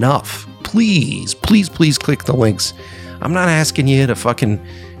that enough. Please, please, please click the links. I'm not asking you to fucking,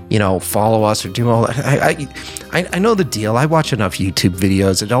 follow us or do all that. I know the deal. I watch enough YouTube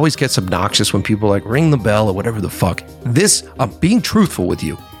videos. It always gets obnoxious when people ring the bell or whatever the fuck. I'm being truthful with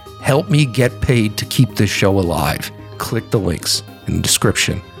you. Help me get paid to keep this show alive. Click the links in the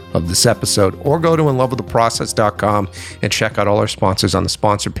description of this episode, or go to inlovewiththeprocess.com and check out all our sponsors on the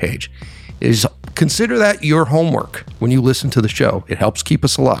sponsor page. Consider that your homework when you listen to the show. It helps keep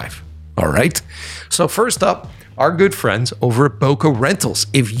us alive. All right. So first up, our good friends over at Boca Rentals.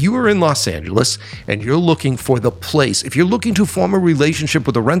 If you are in Los Angeles and you're looking for the place, if you're looking to form a relationship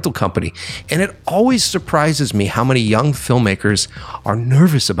with a rental company, and it always surprises me how many young filmmakers are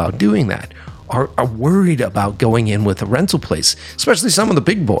nervous about doing that, are worried about going in with a rental place, especially some of the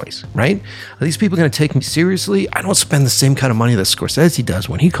big boys, right? Are these people going to take me seriously? I don't spend the same kind of money that Scorsese does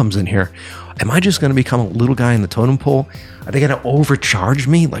when he comes in here. Am I just going to become a little guy in the totem pole? Are they going to overcharge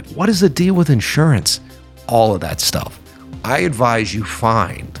me? Like, what is the deal with insurance? All of that stuff. I advise you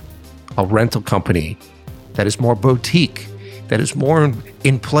find a rental company that is more boutique, that is more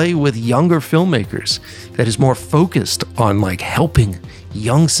in play with younger filmmakers, that is more focused on like helping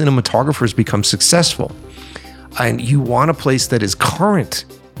young cinematographers become successful. And you want a place that is current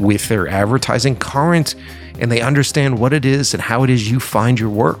with their advertising, current, and they understand what it is and how it is you find your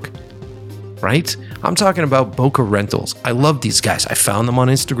work, right? I'm talking about Boca Rentals. I love these guys. I found them on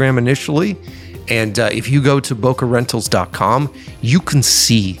Instagram initially. And if you go to bocarentals.com, you can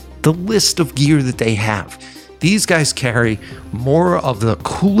see the list of gear that they have. These guys carry more of the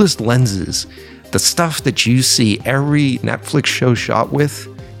coolest lenses, the stuff that you see every Netflix show shot with.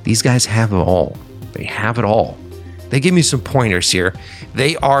 These guys have it all. They have it all. They give me some pointers here.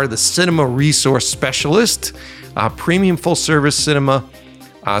 They are the Cinema Resource Specialist, premium full-service cinema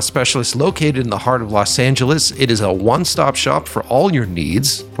specialist located in the heart of Los Angeles. It is a one-stop shop for all your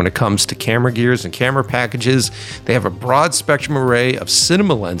needs when it comes to camera gears and camera packages. They have a broad spectrum array of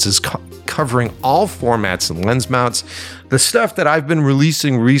cinema lenses covering all formats and lens mounts. The stuff that I've been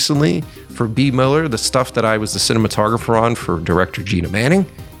releasing recently for B. Miller, the stuff that I was the cinematographer on for director Gina Manning,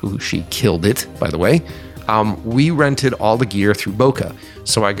 who she killed it, by the way, we rented all the gear through Boca.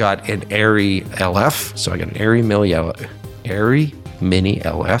 So I got an Arri LF, so I got an Arri Mini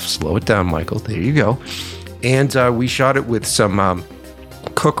LF, slow it down, Michael, there you go. And we shot it with some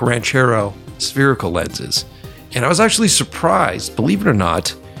Cooke Ranchero spherical lenses. And I was actually surprised, believe it or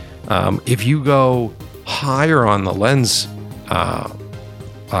not, if you go higher on the lens,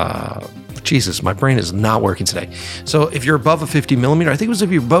 Jesus, my brain is not working today. So if you're above a 50 millimeter, I think it was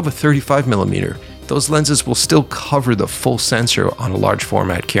if you're above a 35 millimeter, those lenses will still cover the full sensor on a large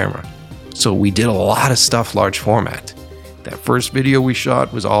format camera. So we did a lot of stuff large format. That first video we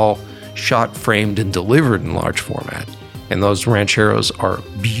shot was all shot, framed, and delivered in large format. And those Rancheros are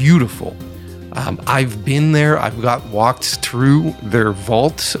beautiful. I've been there. I've walked through their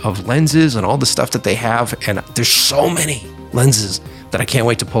vault of lenses and all the stuff that they have. And there's so many lenses that I can't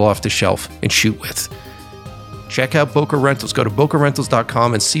wait to pull off the shelf and shoot with. Check out Boca Rentals. Go to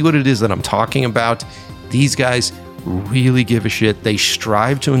bocarentals.com and see what it is that I'm talking about. These guys really give a shit. They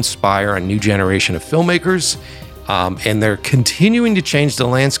strive to inspire a new generation of filmmakers. And they're continuing to change the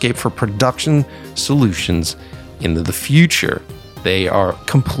landscape for production solutions into the future. They are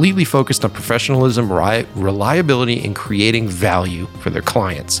completely focused on professionalism, reliability, and creating value for their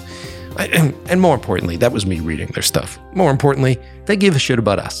clients. And more importantly, that was me reading their stuff. More importantly, they give a shit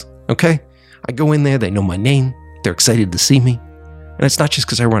about us, okay? I go in there, they know my name, they're excited to see me. And it's not just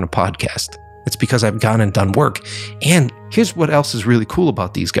because I run a podcast. It's because I've gone and done work. And here's what else is really cool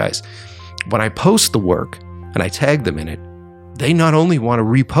about these guys. When I post the work, and I tag them in it, they not only want to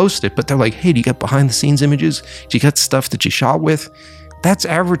repost it, but they're like, hey, do you got behind the scenes images? Do you got stuff that you shot with? That's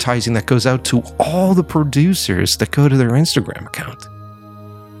advertising that goes out to all the producers that go to their Instagram account.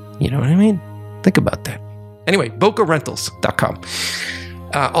 You know what I mean? Think about that. Anyway, bocarentals.com.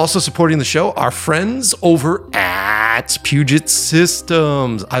 Also supporting the show, our friends over at Puget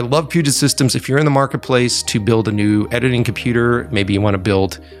Systems. I love Puget Systems. If you're in the marketplace to build a new editing computer, maybe you want to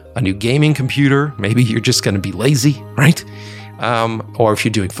build a new gaming computer, maybe you're just going to be lazy, right? Or if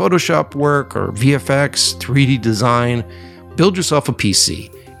you're doing Photoshop work or VFX, 3D design, build yourself a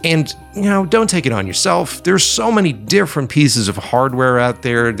PC. And, don't take it on yourself. There's so many different pieces of hardware out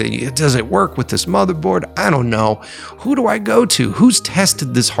there. Does it work with this motherboard? I don't know. Who do I go to? Who's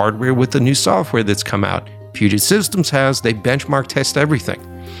tested this hardware with the new software that's come out? Puget Systems has. They benchmark test everything.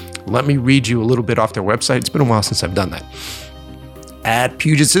 Let me read you a little bit off their website. It's been a while since I've done that. At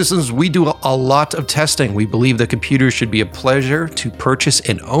Puget Systems, we do a lot of testing. We believe that computers should be a pleasure to purchase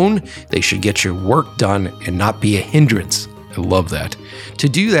and own. They should get your work done and not be a hindrance. I love that. To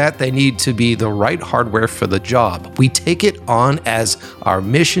do that, they need to be the right hardware for the job. We take it on as our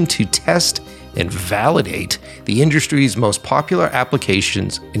mission to test and validate the industry's most popular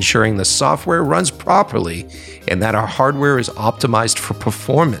applications, ensuring the software runs properly and that our hardware is optimized for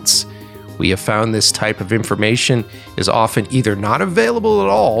performance. We have found this type of information is often either not available at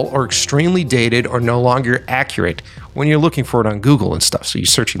all or extremely dated or no longer accurate when you're looking for it on Google and stuff. So you're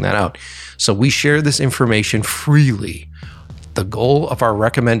searching that out. So we share this information freely The goal of our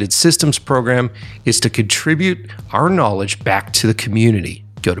recommended systems program is to contribute our knowledge back to the community.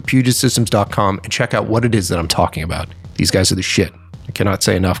 Go to PugetSystems.com and check out what it is that I'm talking about. These guys are the shit. I cannot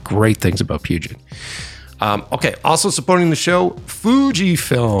say enough great things about Puget. Okay, also supporting the show,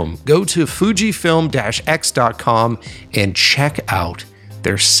 Fujifilm. Go to fujifilm-x.com and check out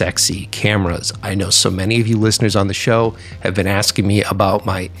their sexy cameras. I know so many of you listeners on the show have been asking me about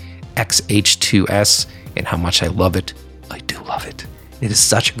my XH2S and how much I love it. I do love it. It is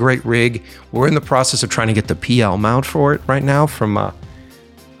such a great rig. We're in the process of trying to get the PL mount for it right now from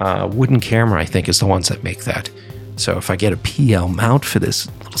Wooden Camera, I think, is the ones that make that. So if I get a PL mount for this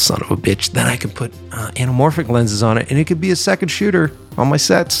little son of a bitch, then I can put anamorphic lenses on it, and it could be a second shooter on my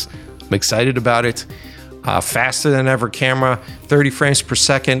sets. I'm excited about it. Faster than ever camera, 30 frames per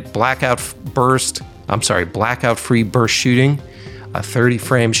second, blackout-free burst shooting. 30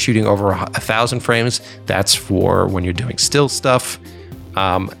 frames shooting over 1,000 frames. That's for when you're doing still stuff.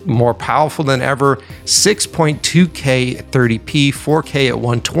 More powerful than ever, 6.2K at 30p, 4K at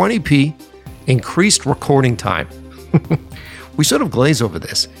 120p, increased recording time. We sort of glaze over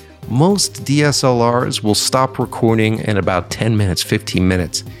this. Most DSLRs will stop recording in about 10 minutes, 15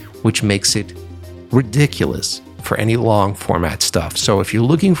 minutes, which makes it ridiculous for any long format stuff. So if you're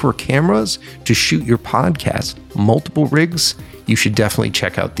looking for cameras to shoot your podcast, multiple rigs, you should definitely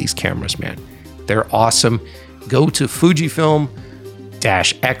check out these cameras, man. They're awesome. Go to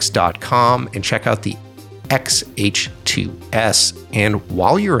Fujifilm-x.com and check out the XH2S. And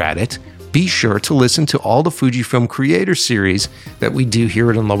while you're at it, be sure to listen to all the Fujifilm Creator Series that we do here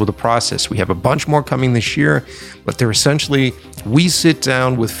at In Love with the Process. We have a bunch more coming this year, but they're essentially, we sit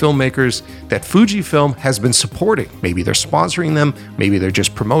down with filmmakers that Fujifilm has been supporting. Maybe they're sponsoring them, maybe they're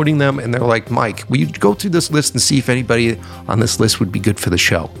just promoting them, and they're like, Mike, will you go through this list and see if anybody on this list would be good for the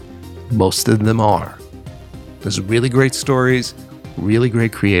show? Most of them are. There's really great stories, really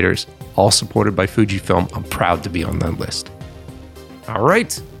great creators, all supported by Fujifilm. I'm proud to be on that list. All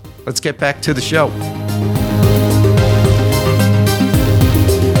right. Let's get back to the show.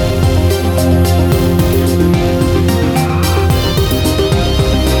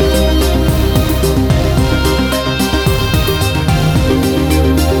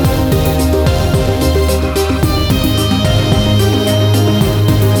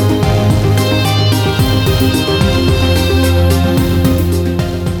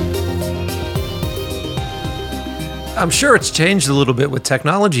 I'm sure it's changed a little bit with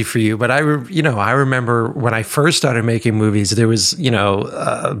technology for you, but I remember when I first started making movies, there was, a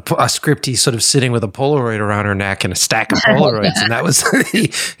scriptie sort of sitting with a Polaroid around her neck and a stack of Polaroids. And that was,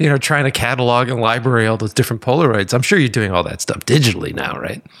 trying to catalog and library all those different Polaroids. I'm sure you're doing all that stuff digitally now,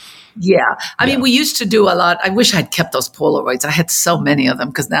 right? Yeah. I mean, we used to do a lot. I wish I'd kept those Polaroids. I had so many of them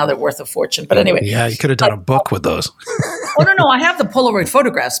because now they're worth a fortune. But anyway. Yeah, you could have done a book with those. Oh, no. I have the Polaroid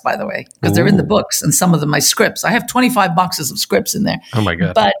photographs, by the way, because they're in the books and some of them my scripts. I have 25 boxes of scripts in there. Oh, my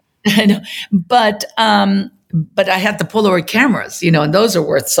God. But I had the Polaroid cameras, and those are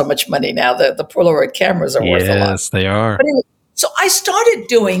worth so much money now. The Polaroid cameras are worth a lot. Yes, they are. But anyway, so I started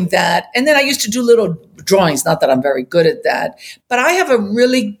doing that. And then I used to do little drawings. Not that I'm very good at that, but I have a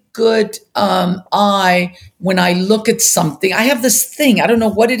really good eye when I look at something. I have this thing, I don't know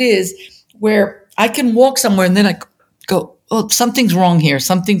what it is, where I can walk somewhere and then I go, oh, something's wrong here.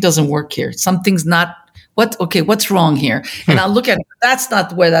 Something doesn't work here. Something's not, what's wrong here? And I'll look at it, that's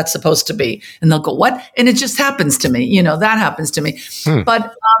not where that's supposed to be. And they'll go, what? And it just happens to me. That happens to me.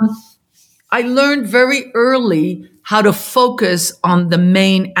 But I learned very early how to focus on the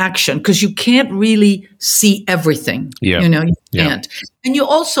main action because you can't really see everything. You can't. And you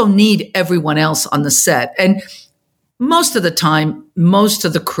also need everyone else on the set. And most of the time, most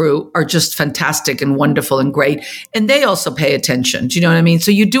of the crew are just fantastic and wonderful and great. And they also pay attention. Do you know what I mean? So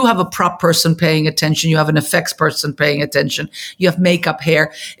you do have a prop person paying attention. You have an effects person paying attention. You have makeup,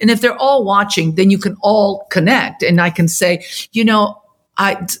 hair. And if they're all watching, then you can all connect. And I can say,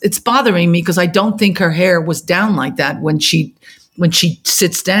 it's bothering me because I don't think her hair was down like that when she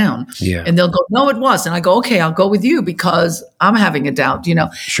sits down. Yeah. And they'll go, no, it was. And I go, okay, I'll go with you because I'm having a doubt,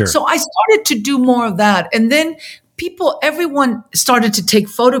 Sure. So I started to do more of that. And then everyone started to take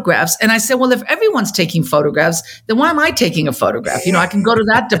photographs. And I said, well, if everyone's taking photographs, then why am I taking a photograph? I can go to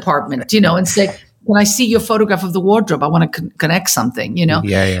that department, and say, can I see your photograph of the wardrobe? I want to connect something,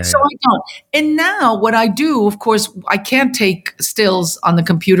 Yeah. So I don't. And now what I do, of course, I can't take stills on the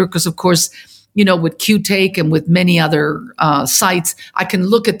computer because, of course, with Qtake and with many other sites, I can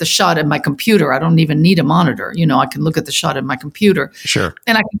look at the shot in my computer. I don't even need a monitor. I can look at the shot in my computer. Sure.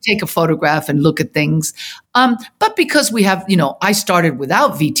 And I can take a photograph and look at things. But because we have, I started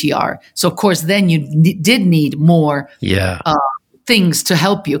without VTR. So, of course, then you did need more things to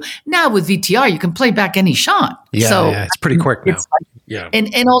help you. Now with VTR, you can play back any shot. Yeah, it's pretty quick now. Yeah.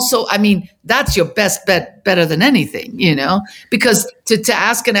 And also, I mean, that's your best bet, better than anything, because to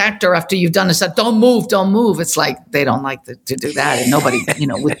ask an actor after you've done a shot, don't move. It's like, they don't like to do that. And nobody,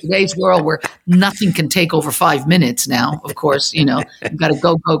 with today's world where nothing can take over 5 minutes now, of course, you've got to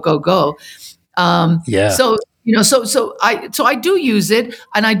go. So I do use it,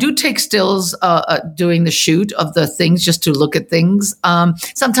 and I do take stills doing the shoot of the things just to look at things.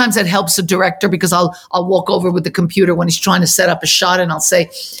 Sometimes that helps the director because I'll walk over with the computer when he's trying to set up a shot, and I'll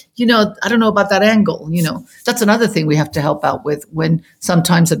say, I don't know about that angle. That's another thing we have to help out with when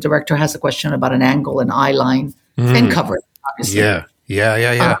sometimes a director has a question about an angle, an eye line, and cover it, obviously.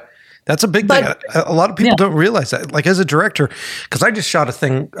 Yeah. That's a big thing. A lot of people don't realize that. Like as a director, because I just shot a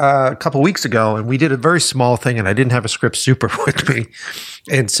thing a couple weeks ago, and we did a very small thing, and I didn't have a script super with me,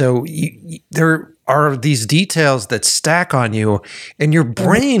 and so there are these details that stack on you, and your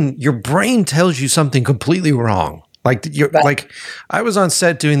brain tells you something completely wrong. Like like I was on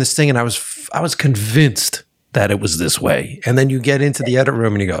set doing this thing, and I was convinced that it was this way. And then you get into the edit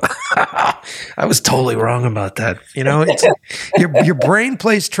room and you go, I was totally wrong about that. It's, your brain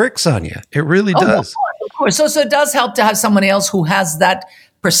plays tricks on you. It really does. Of course. So it does help to have someone else who has that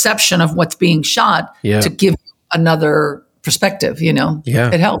perception of what's being shot to give another perspective,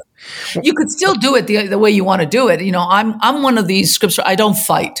 It helps. You could still do it the way you want to do it. I'm one of these scripts where I don't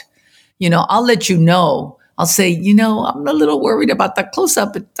fight. I'll let you know. I'll say, I'm a little worried about that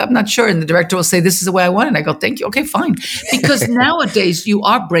close-up, but I'm not sure. And the director will say, this is the way I want it. And I go, thank you. Okay, fine. Because nowadays you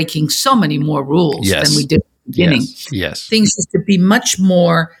are breaking so many more rules than we did at the beginning. Yes. Things used to be much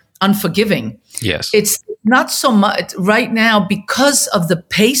more unforgiving. Yes. It's not so much right now because of the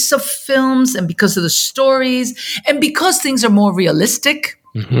pace of films and because of the stories and because things are more realistic.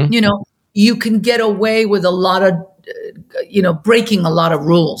 You can get away with a lot of breaking a lot of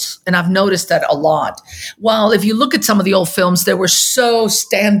rules. And I've noticed that a lot. While if you look at some of the old films, they were so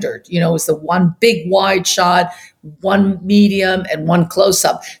standard. It's the one big wide shot, one medium, and one close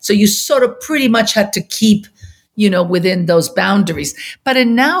up. So you sort of pretty much had to keep, within those boundaries. But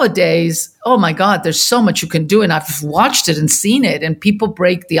in nowadays, oh my God, there's so much you can do. And I've watched it and seen it, and people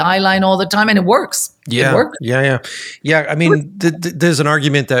break the eye line all the time, and it works. Yeah. It works. Yeah. I mean, there's an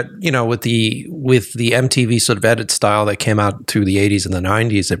argument that, with the MTV sort of edit style that came out through the 80s and the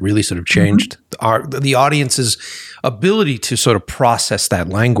 90s, it really sort of changed the audience's ability to sort of process that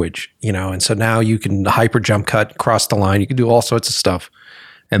language, and so now you can hyper jump cut, cross the line, you can do all sorts of stuff.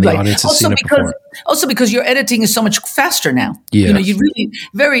 And the audience has seen it before. Also because your editing is so much faster now. Yes. You really,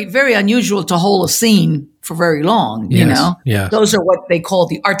 very, very unusual to hold a scene for very long, Yes. Those are what they call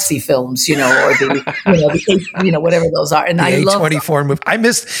the artsy films, or the, whatever those are. And the I love A24 movie.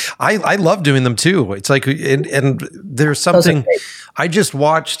 I love doing them too. It's like, and there's something, I just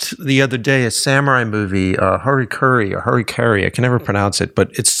watched the other day a samurai movie, Hurikuri, I can never pronounce it, but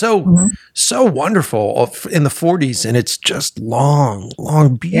it's so wonderful in the 40s, and it's just long,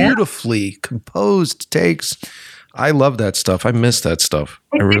 beautifully composed takes. I love that stuff. I miss that stuff.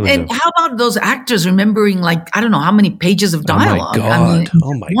 I really do. How about those actors remembering, I don't know how many pages of dialogue? Oh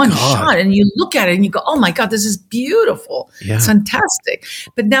my God. One shot, and you look at it and you go, oh my God, this is beautiful. Yeah. It's fantastic.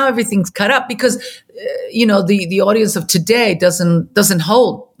 But now everything's cut up because, the audience of today doesn't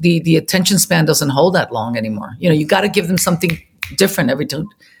hold, the attention span doesn't hold that long anymore. You got to give them something different every time.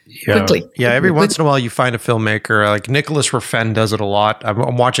 Quickly. Yeah, every once in a while you find a filmmaker like Nicholas Refn does it a lot.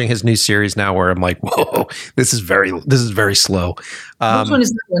 I'm watching his new series now where I'm like, whoa, this is very slow. Which one is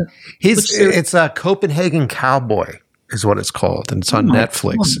that one? It's a Copenhagen Cowboy is what it's called, and it's on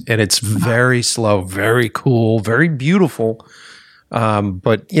Netflix, and it's very slow, very cool, very beautiful.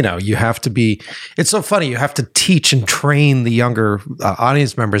 But you have to be, it's so funny. You have to teach and train the younger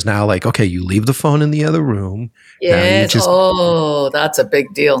audience members now, like, okay, you leave the phone in the other room. Yes. That's a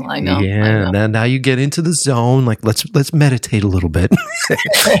big deal. I know. Yeah. Now you get into the zone. Like, let's meditate a little bit,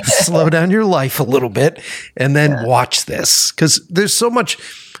 slow down your life a little bit, and then watch this. Cause there's so much,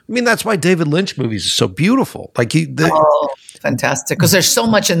 that's why David Lynch movies are so beautiful. Like fantastic. Because there's so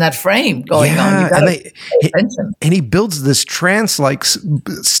much in that frame going on. You gotta pay attention. And he builds this trance-like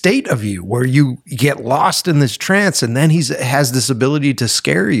state of you where you get lost in this trance, and then he has this ability to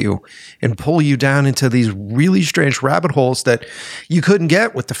scare you and pull you down into these really strange rabbit holes that you couldn't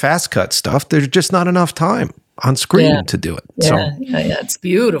get with the fast cut stuff. There's just not enough time. on screen to do it. Yeah, it's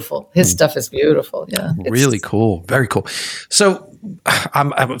beautiful. His stuff is beautiful. Yeah, really cool, very cool. So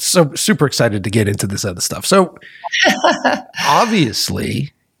I'm so super excited to get into this other stuff. So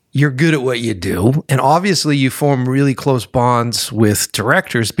obviously, you're good at what you do, and obviously you form really close bonds with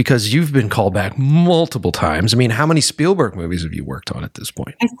directors because you've been called back multiple times. I mean, how many Spielberg movies have you worked on at this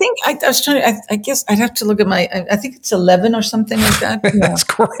point? I think I was trying to, I guess I'd have to look at I think it's 11 or something like that. Yeah. That's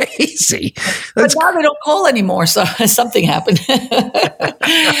crazy. But now they don't call anymore, so something happened.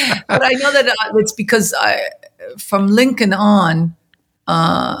 But I know that it's because from Lincoln on,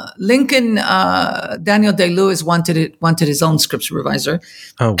 Daniel Day-Lewis wanted his own script supervisor.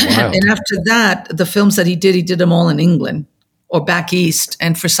 Oh, wow. And after that, the films that he did them all in England or back east.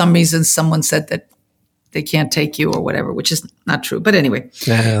 And for some reason, someone said that they can't take you or whatever, which is not true. But anyway,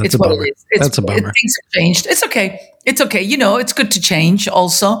 it's what it is. That's a bummer. Things have changed. It's okay. It's okay. You know, it's good to change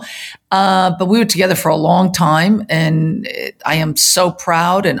also. But we were together for a long time, and I am so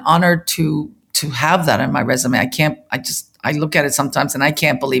proud and honored to have that on my resume. I look at it sometimes and I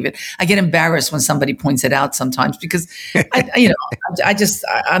can't believe it. I get embarrassed when somebody points it out sometimes because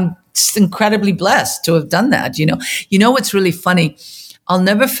I'm just incredibly blessed to have done that. You know what's really funny? I'll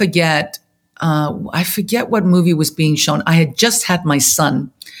never forget. I forget what movie was being shown. I had just had my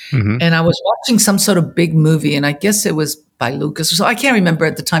son, and I was watching some sort of big movie, and I guess it was by Lucas or so. I can't remember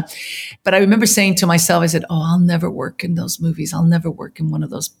at the time, but I remember saying to myself, I said, "Oh, I'll never work in those movies. I'll never work in one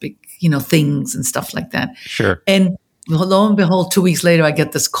of those big, things and stuff like that." Sure. And lo and behold, 2 weeks later, I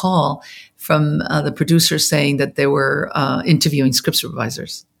get this call from the producer saying that they were interviewing script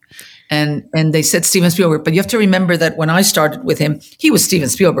supervisors. And they said Steven Spielberg, but you have to remember that when I started with him, he was Steven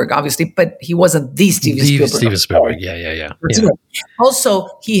Spielberg, obviously, but he wasn't the Steven Spielberg. Steven Spielberg, yeah. Also,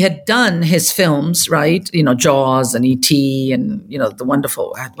 he had done his films, right? Jaws and E.T. and the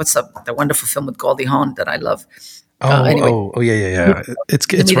wonderful the wonderful film with Goldie Hawn that I love. Anyway, yeah.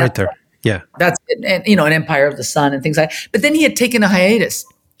 It's right there. Yeah, that's and an Empire of the Sun and things like that. But then he had taken a hiatus.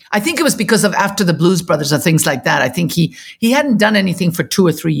 I think it was because of After the Blues Brothers and things like that. I think he hadn't done anything for 2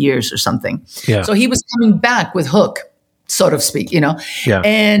 or 3 years or something. Yeah. So he was coming back with Hook, so to speak. Yeah.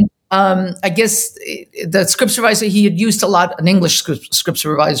 And I guess the script supervisor, he had used an English script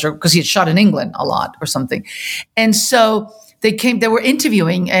supervisor because he had shot in England a lot or something, and so. They were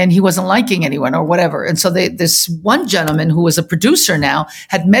interviewing and he wasn't liking anyone or whatever. And so this one gentleman who was a producer now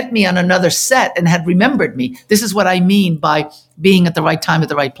had met me on another set and had remembered me. This is what I mean by being at the right time at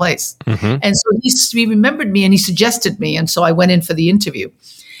the right place. Mm-hmm. And so he remembered me and he suggested me. And so I went in for the interview.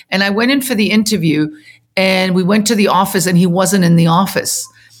 And I went in for the interview and we went to the office and he wasn't in the office.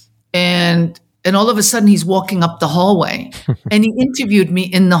 And all of a sudden he's walking up the hallway and he interviewed me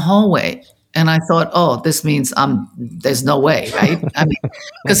in the hallway. And I thought, oh, this means there's no way, right? I mean,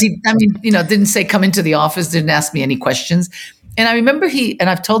 because didn't say come into the office, didn't ask me any questions. And I remember and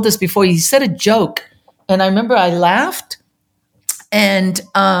I've told this before, he said a joke. And I remember I laughed and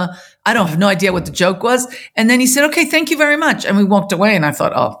I don't have no idea what the joke was. And then he said, okay, thank you very much. And we walked away and I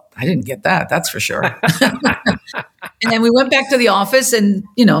thought, oh, I didn't get that. That's for sure. And then we went back to the office and,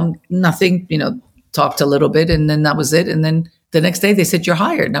 nothing, talked a little bit and then that was it. And then the next day they said, you're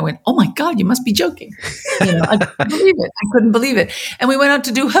hired. And I went, oh my God, you must be joking. I couldn't believe it. And we went out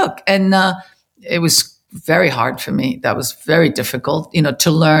to do Hook. And it was very hard for me. That was very difficult,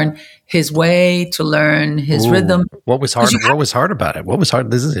 to learn his way, to learn his rhythm. What was hard? What was hard about it? What was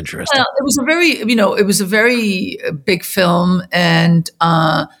hard? This is interesting. Well, it was a very big film. And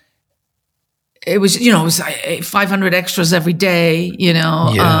it was, it was 500 extras every day,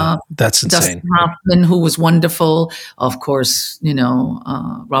 Yeah, that's insane. Dustin Hoffman, who was wonderful. Of course,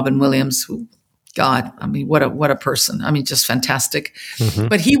 Robin Williams, who, God, I mean, what a person. I mean, just fantastic. Mm-hmm.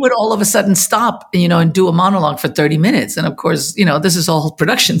 But he would all of a sudden stop, and do a monologue for 30 minutes. And of course, this is all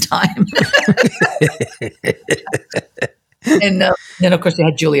production time. And then, of course, they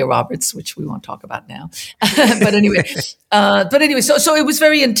had Julia Roberts, which we won't talk about now. But anyway, so it was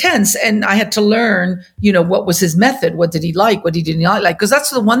very intense. And I had to learn, what was his method? What did he like? What he did not like? Because that's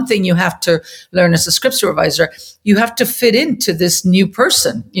the one thing you have to learn as a script supervisor. You have to fit into this new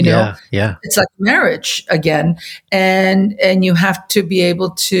person, Yeah. It's like marriage again. And you have to be able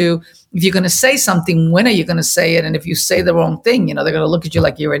to, if you're going to say something, when are you going to say it? And if you say the wrong thing, they're going to look at you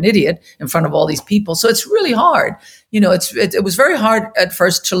like you're an idiot in front of all these people. So it's really hard. It was very hard at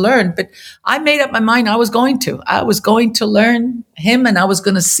first to learn, but I made up my mind I was going to learn him and I was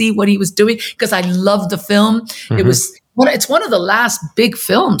going to see what he was doing because I loved the film. Mm-hmm. It's one of the last big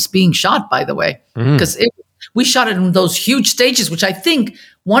films being shot, by the way, because we shot it in those huge stages, which I think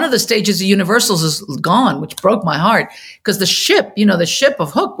one of the stages of Universal's is gone, which broke my heart because the ship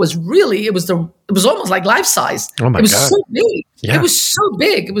of Hook was really, it was the it was almost like life size. Oh my it was God. so big. Yeah. It was so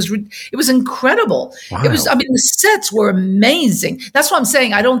big. It was incredible. Wow. The sets were amazing. That's what I'm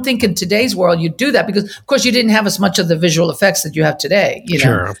saying. I don't think in today's world you'd do that because, of course, you didn't have as much of the visual effects that you have today. You know?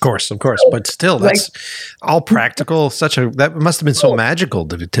 Sure, of course. But still, that's all practical. That must have been so magical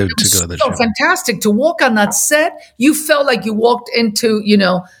to go to the show. Fantastic to walk on that set. You felt like you walked into,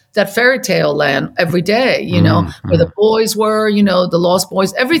 that fairy tale land every day, where the boys were, the Lost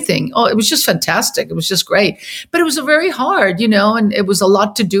Boys, everything. Oh, it was just fantastic. It was just great. But it was very hard, and it was a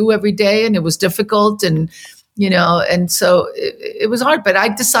lot to do every day and it was difficult and so it was hard, but I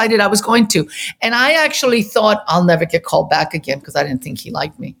decided I was going to. And I actually thought I'll never get called back again because I didn't think he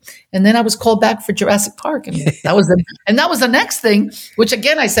liked me. And then I was called back for Jurassic Park. And that was the next thing, which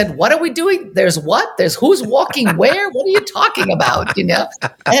again, I said, what are we doing? There's what? There's who's walking where? What are you talking about?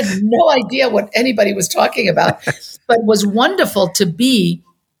 I had no idea what anybody was talking about, but it was wonderful to be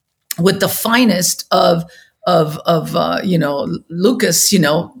with the finest of Lucas,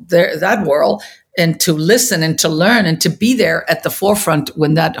 that world, and to listen and to learn and to be there at the forefront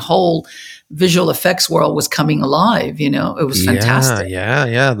when that whole visual effects world was coming alive. It was fantastic.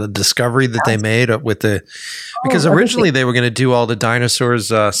 Yeah. The discovery that they made because originally they were going to do all the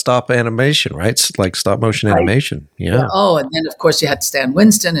dinosaurs stop animation, right? Like stop motion animation. Yeah. Oh, and then of course you had Stan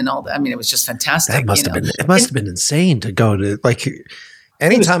Winston and all that. I mean, it was just fantastic. It must have been insane to go to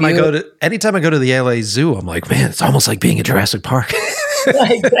Anytime I go to the LA Zoo, I'm like, man, it's almost like being in Jurassic Park.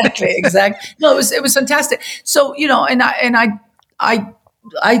 Exactly. No, it was fantastic. So, and I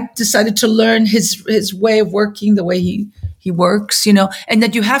decided to learn his way of working, the way he works, and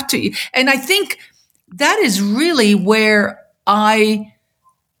that you have to, and I think that is really where I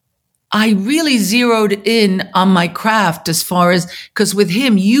really zeroed in on my craft as far as, because with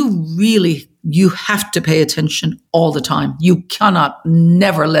him, you have to pay attention all the time. You cannot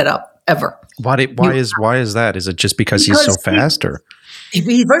never let up ever. Why is that? Is it just because he's so fast, or?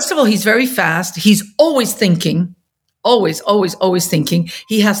 First of all, he's very fast. He's always thinking, always thinking.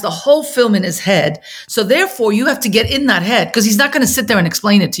 He has the whole film in his head. So therefore, you have to get in that head because he's not going to sit there and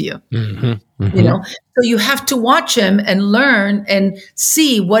explain it to you. Mm-hmm, mm-hmm. So you have to watch him and learn and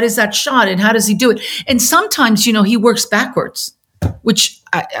see what is that shot and how does he do it. And sometimes, he works backwards, which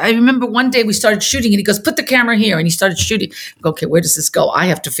I remember one day we started shooting and he goes, put the camera here. And he started shooting. I go, okay, where does this go? I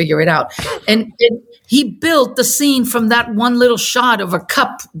have to figure it out. And he built the scene from that one little shot of a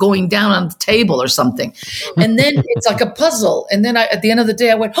cup going down on the table or something. And then it's like a puzzle. And then at the end of the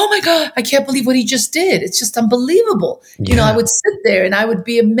day, I went, oh my God, I can't believe what he just did. It's just unbelievable. Yeah. I would sit there and I would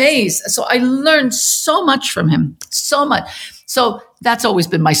be amazed. So I learned so much from him, so much. So that's always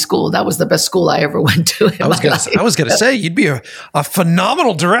been my school. That was the best school I ever went to. I was going to say you'd be a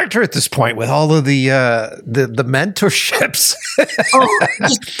phenomenal director at this point with all of the mentorships.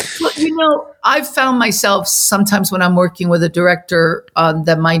 I've found myself sometimes when I'm working with a director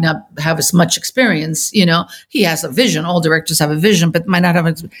that might not have as much experience. He has a vision. All directors have a vision, but might not have.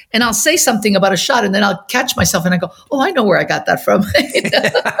 And I'll say something about a shot, and then I'll catch myself, and I go, "Oh, I know where I got that from." And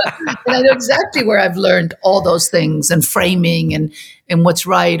I know exactly where I've learned all those things and framing and what's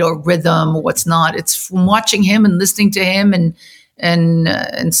right or rhythm or what's not. It's from watching him and listening to him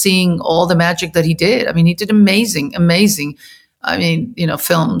and seeing all the magic that he did. I mean, he did amazing.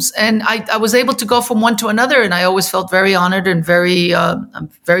 Films. And I was able to go from one to another, and I always felt very honored and I'm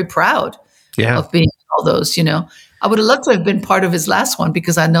very proud of being in all those, I would have loved to have been part of his last one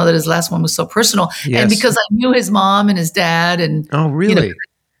because I know that his last one was so personal. Yes. And because I knew his mom and his dad and oh, really?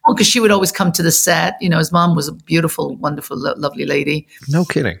 Because she would always come to the set. His mom was a beautiful, wonderful, lovely lady. No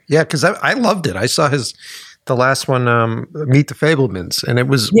kidding. Yeah, because I loved it. I saw the last one, Meet the Fabelmans, and it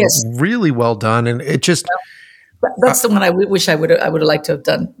was really well done. And it just that's the one I wish I would have liked to have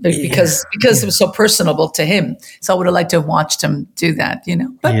done because it was so personable to him. So I would have liked to have watched him do that.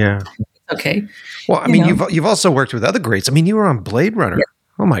 But okay. Well, I mean, you've also worked with other greats. I mean, you were on Blade Runner. Yeah.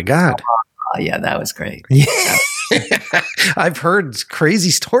 Oh my God. Yeah, that was great. Yeah. I've heard crazy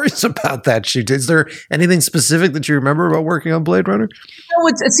stories about that shoot. Is there anything specific that you remember about working on Blade Runner?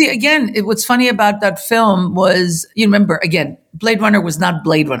 What's funny about that film was, remember, again, Blade Runner was not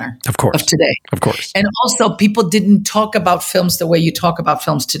Blade Runner of today. Of course. And also people didn't talk about films the way you talk about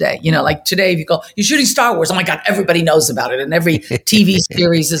films today. Like today, if you go, you're shooting Star Wars. Oh my God, everybody knows about it. And every TV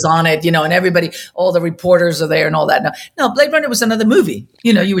series is on it, and everybody, all the reporters are there and all that. No, Blade Runner was another movie.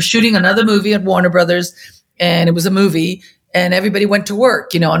 You were shooting another movie at Warner Brothers. And it was a movie and everybody went to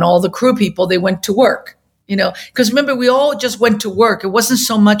work, and all the crew people, they went to work, because remember, we all just went to work. It wasn't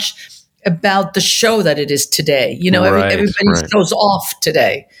so much about the show that it is today. Everybody shows off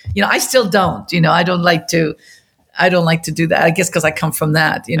today. I still don't, I I don't like to do that. I guess because I come from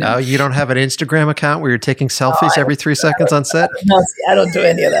that, you know. Oh, you don't have an Instagram account where you're taking selfies every 3 seconds on set? No, see, I don't do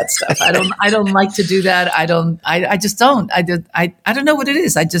any of that stuff. I don't like to do that. I just don't. I don't know what it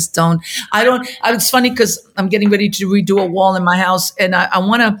is. I just don't. It's funny because I'm getting ready to redo a wall in my house, and I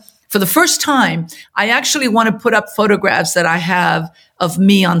want to, for the first time, I actually want to put up photographs that I have of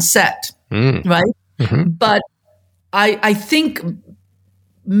me on set, right? Mm-hmm. But I think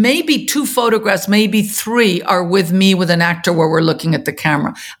maybe 2 photographs, maybe 3 are with me with an actor where we're looking at the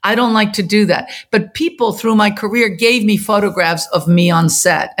camera. I don't like to do that. But people through my career gave me photographs of me on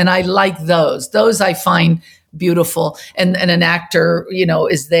set, and I like those. Those I find beautiful. And an actor, you know,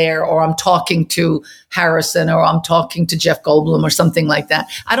 is there, or I'm talking to Harrison, or I'm talking to Jeff Goldblum or something like that.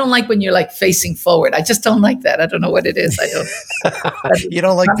 I don't like when you're like facing forward. I just don't like that. I don't know what it is. I don't. You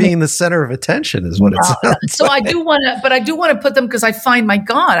don't like being the center of attention is what it sounds so like. I do want to put them because I find, my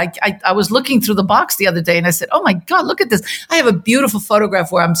God, I was looking through the box the other day and I said, oh my God, look at this. I have a beautiful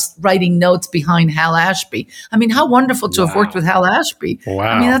photograph where I'm writing notes behind Hal Ashby. I mean, how wonderful to have worked with Hal Ashby. Wow.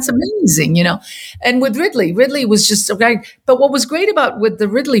 I mean, that's amazing, you know. And with Ridley was just so great. But what was great with the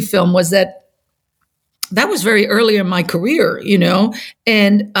Ridley film was that was very early in my career, you know,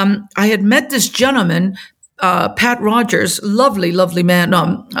 and I had met this gentleman, Pat Rogers, lovely man,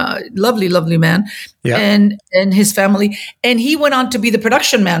 lovely man, yeah. and his family, and he went on to be the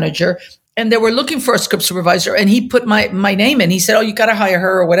production manager. And they were looking for a script supervisor, and he put my name in. He said, "Oh, you got to hire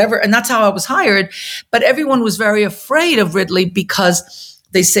her or whatever," and that's how I was hired. But everyone was very afraid of Ridley because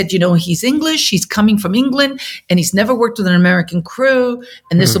they said, you know, he's English, he's coming from England, and he's never worked with an American crew,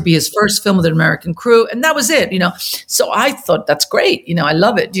 and this will be his first film with an American crew. And that was it, you know. So I thought, that's great, you know, I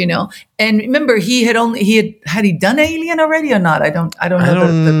love it, you know. And remember, had he done Alien already or not? I don't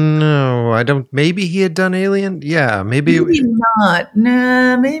know. Maybe he had done Alien. Yeah, maybe not.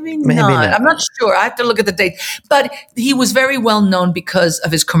 No, maybe not. I'm not sure. I have to look at the date. But he was very well known because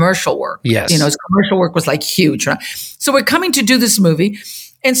of his commercial work. Yes. You know, his commercial work was like huge, right? So we're coming to do this movie.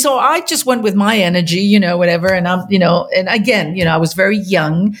 And so I just went with my energy, you know, whatever. And I'm, you know, and again, you know, I was very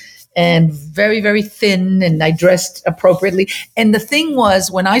young and very, very thin, and I dressed appropriately. And the thing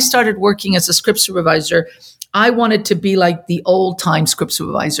was, when I started working as a script supervisor, I wanted to be like the old time script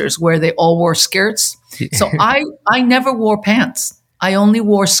supervisors where they all wore skirts. So I never wore pants. I only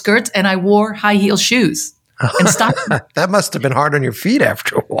wore skirts, and I wore high heel shoes. And that must have been hard on your feet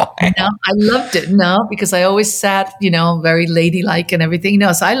after a while. No, I loved it. No, because I always sat, you know, very ladylike and everything.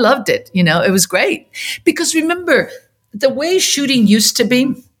 No, so I loved it. You know, it was great. Because remember, the way shooting used to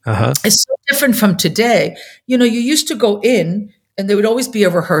be is so different from today. You know, you used to go in and there would always be a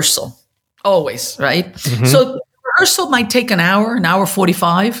rehearsal. Always, right? Mm-hmm. So the rehearsal might take an hour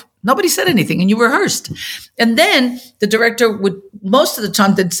 45. Nobody said anything, and you rehearsed. And then the director would, most of the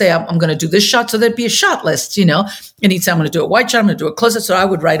time, they'd say, I'm going to do this shot. So there'd be a shot list, you know, and he'd say, I'm going to do a wide shot, I'm going to do a close-up. So I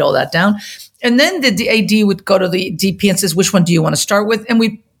would write all that down. And then the AD would go to the DP and says, which one do you want to start with? And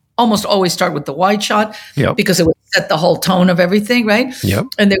we almost always start with the wide shot because it would set the whole tone of everything, right? Yep.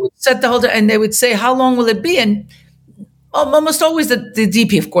 And they would set the whole, and they would say, how long will it be? And almost always the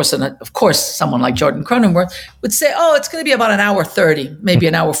DP, of course, and of course, someone like Jordan Cronenworth would say, oh, it's going to be about an hour 30, maybe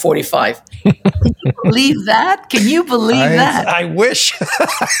an hour 45. Can you believe that? Can you believe that? I wish.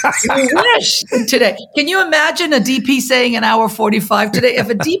 I wish today. Can you imagine a DP saying an hour 45 today? If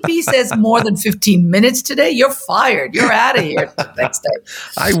a DP says more than 15 minutes today, you're fired. You're out of here the next day.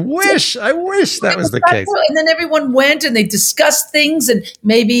 I wish that was the case. And then everyone went and they discussed things, and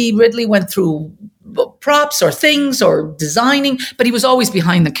maybe Ridley went through props or things or designing, but he was always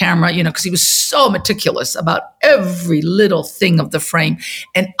behind the camera, you know, because he was so meticulous about every little thing of the frame.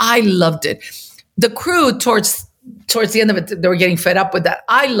 And I loved it. The crew towards the end of it, they were getting fed up with that.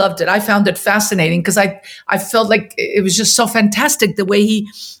 I loved it. I found it fascinating because I felt like it was just so fantastic the way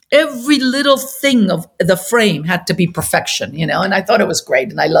every little thing of the frame had to be perfection, you know, and I thought it was great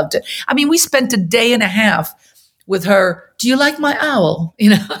and I loved it. I mean, we spent a day and a half with her. Do you like my owl? You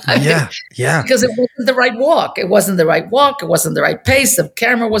know, yeah. Because it wasn't the right walk. It wasn't the right walk. It wasn't the right pace. The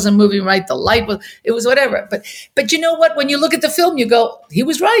camera wasn't moving right. The light it was whatever. But you know what? When you look at the film, you go, he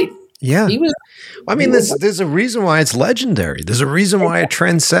was right. Yeah. I mean, there's a reason why it's legendary. There's a reason why it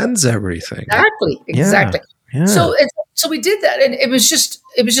transcends everything. Exactly. Yeah. So we did that, and it was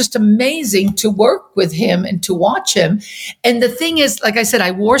just amazing to work with him and to watch him. And the thing is, like I said,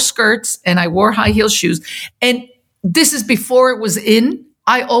 I wore skirts and I wore high heel shoes, and this is before it was in.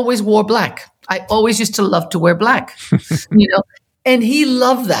 I always wore black. I always used to love to wear black, you know, and he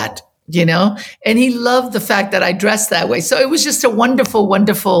loved that, you know, and he loved the fact that I dressed that way. So it was just a wonderful,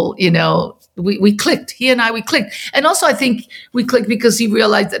 wonderful, you know, we clicked. He and I, we clicked. And also I think we clicked because he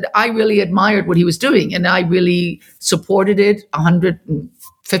realized that I really admired what he was doing, and I really supported it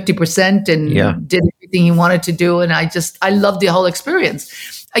 150% and did everything he wanted to do. And I loved the whole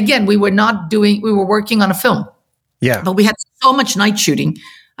experience. Again, we were working on a film. Yeah. But we had so much night shooting.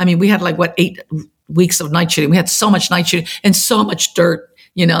 I mean, we had 8 weeks of night shooting. We had so much night shooting and so much dirt,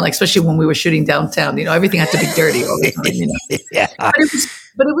 especially when we were shooting downtown, everything had to be dirty all the time, Yeah.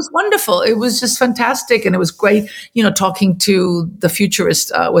 But it was wonderful. It was just fantastic. And it was great, talking to the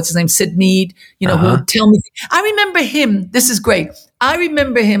futurist, what's his name? Sid Mead, who would tell me. I remember him. This is great. I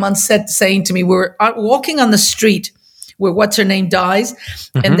remember him on set saying to me, we're walking on the street where what's her name dies,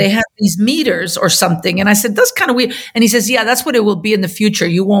 and they have these meters or something. And I said, that's kind of weird. And he says, yeah, that's what it will be in the future.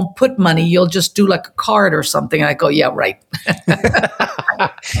 You won't put money. You'll just do like a card or something. And I go, yeah, right.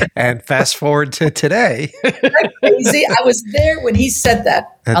 And fast forward to today. That's crazy. I was there when he said that.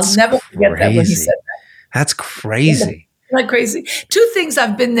 I'll never forget that when he said that. That's crazy. Isn't that crazy? 2 things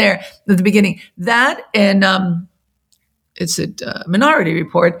I've been there at the beginning. That and it's a Minority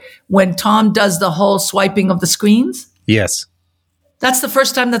Report, when Tom does the whole swiping of the screens. Yes. That's the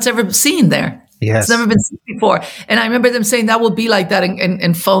first time that's ever been seen there. Yes. It's never been seen before. And I remember them saying that will be like that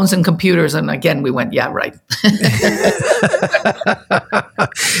in phones and computers. And again, we went, yeah, right.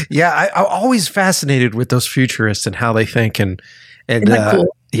 Yeah, I'm always fascinated with those futurists and how they think. And Isn't that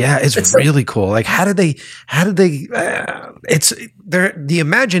cool? Yeah, it's really cool. Like, how did they, it's the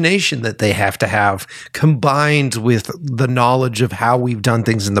imagination that they have to have combined with the knowledge of how we've done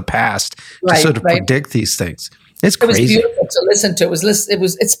things in the past to sort of predict these things. It's crazy. It was beautiful to listen to.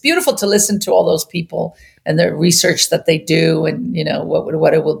 It's beautiful to listen to all those people and the research that they do, and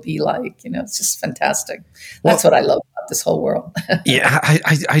what it will be like. It's just fantastic. That's what I love about this whole world. Yeah,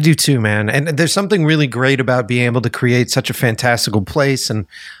 I do too, man. And there's something really great about being able to create such a fantastical place. And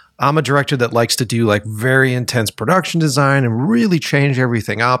I'm a director that likes to do like very intense production design and really change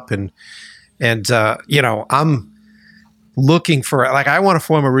everything up. And I'm looking for, like, I want to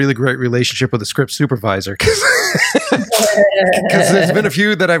form a really great relationship with a script supervisor because there's been a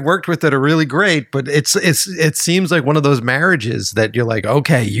few that I've worked with that are really great, but it seems like one of those marriages that you're like,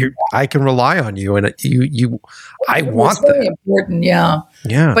 okay, I can rely on you, and I want that. Very important, yeah.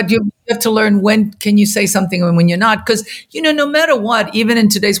 But you have to learn when can you say something and when you're not, because no matter what, even in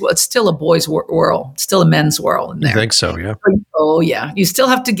today's world, it's still a boys' world, it's still a men's world in there. I think so, yeah. Oh yeah, you still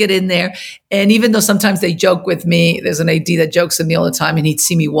have to get in there. And even though sometimes they joke with me, there's an AD that jokes with me all the time, and he'd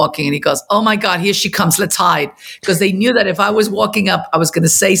see me walking and he goes, "Oh my God, here she comes, let's hide," because they knew that if I was walking up, I was going to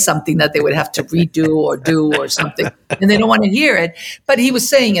say something that they would have to redo or do or something, and they don't want to hear it. But he was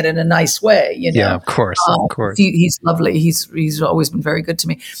saying it in a nice way, Yeah, of course, of course. He's lovely. He's always been very good to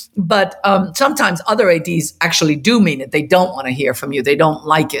me. But sometimes other ADs actually do mean it. They don't want to hear from you. They don't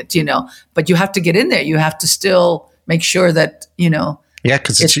like it, But you have to get in there. You have to still make sure that Yeah,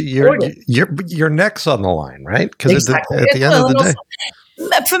 because your neck's on the line, right? Because exactly. at the end of the day.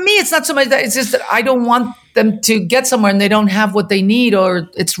 For me, it's not so much that, it's just that I don't want them to get somewhere and they don't have what they need, or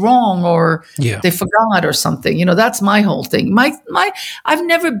it's wrong, or they forgot or something. That's my whole thing. I've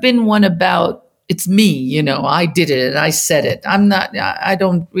never been one about it's me, I did it and I said it.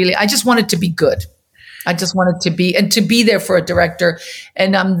 I just want it to be good. I just want it to be, and to be there for a director,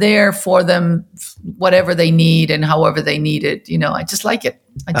 and I'm there for them, whatever they need and however they need it. I just like it.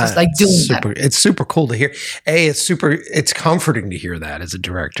 I just like doing that. It's super cool to hear. It's comforting to hear that as a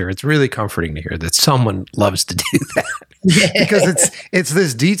director. It's really comforting to hear that someone loves to do that. Because it's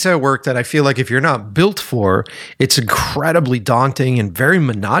this detail work that I feel like if you're not built for, it's incredibly daunting and very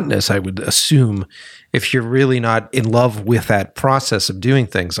monotonous, I would assume, if you're really not in love with that process of doing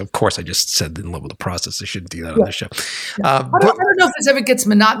things. Of course, I just said in love with the process. I shouldn't do that on the show. I don't know if it ever gets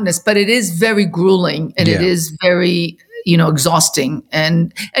monotonous, but it is very grueling, and it is very exhausting.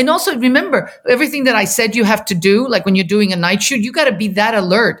 And also remember, everything that I said you have to do, like when you're doing a night shoot, you got to be that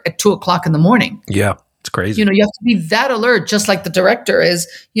alert at 2:00 in the morning. Yeah. It's crazy. You have to be that alert, just like the director is,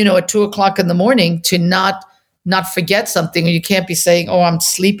 at 2:00 in the morning, to not forget something. Or you can't be saying, "Oh, I'm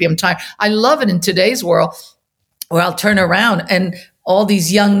sleepy, I'm tired." I love it in today's world where I'll turn around and all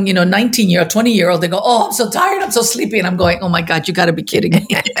these young, 19-year-old, 20-year-old, they go, "Oh, I'm so tired, I'm so sleepy." And I'm going, "Oh my God, you got to be kidding me."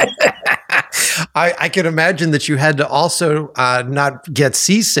 I can imagine that you had to also not get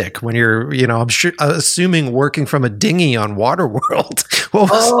seasick when you're, I'm sure, assuming working from a dinghy on Waterworld.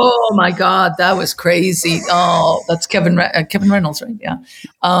 Oh my God, that was crazy. Oh, that's Kevin Reynolds, right? Yeah.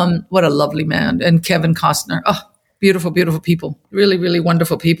 What a lovely man. And Kevin Costner. Oh, beautiful, beautiful people. Really, really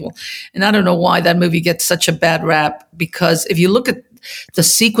wonderful people. And I don't know why that movie gets such a bad rap, because if you look at the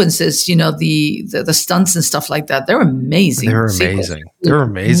sequences, the stunts and stuff like that, they're amazing. They're amazing. They're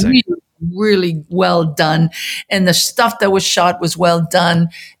amazing. Really, really well done. And the stuff that was shot was well done.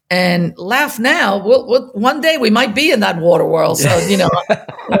 And laugh now. One day we might be in that water world. So, I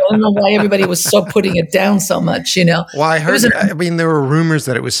don't know why everybody was so putting it down so much, Well, I heard, there were rumors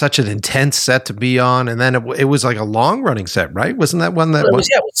that it was such an intense set to be on. And then it was like a long running set, right? Wasn't that one that was?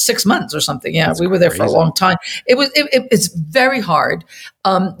 Yeah, it was 6 months or something. Yeah, we were there for a long time. It's very hard.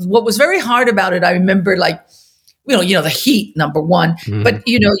 What was very hard about it, I remember the heat, number one, but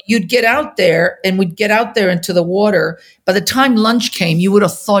you'd get out there and we'd get out there into the water. By the time lunch came, you would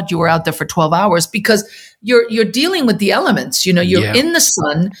have thought you were out there for 12 hours because you're dealing with the elements, you're in the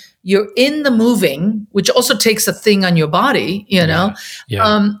sun, you're in the moving, which also takes a thing on your body, and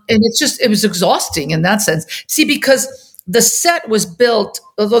it was exhausting in that sense. See, because the set was built,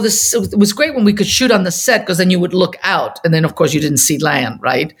 although it was great when we could shoot on the set because then you would look out and then of course you didn't see land,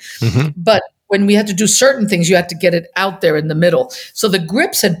 right? But when we had to do certain things, you had to get it out there in the middle. So the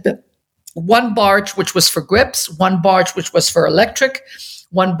grips had been one barge, which was for grips, one barge, which was for electric,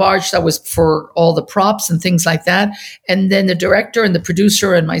 one barge that was for all the props and things like that. And then the director and the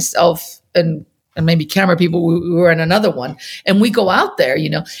producer and myself and maybe camera people, we were in another one. And we go out there,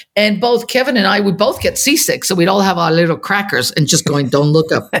 and both Kevin and I would both get seasick. So we'd all have our little crackers and just going, don't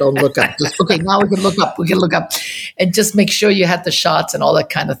look up, don't look up. Just, okay, now we can look up and just make sure you had the shots and all that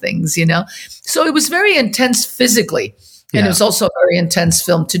kind of things, So it was very intense physically. And it was also a very intense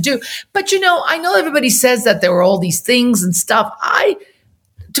film to do. But, I know everybody says that there were all these things and stuff.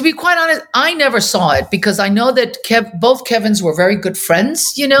 To be quite honest, I never saw it because I know that both Kevins were very good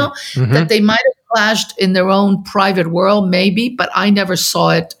friends, that they might have clashed in their own private world, maybe, but I never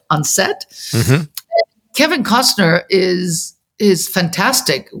saw it on set. Kevin Costner is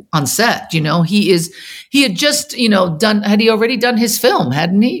fantastic on set. He had just, had he already done his film,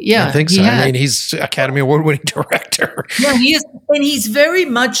 hadn't he? Yeah. I think so. He's Academy Award winning director. Yeah, he is. And he's very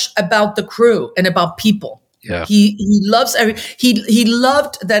much about the crew and about people. Yeah. He loves he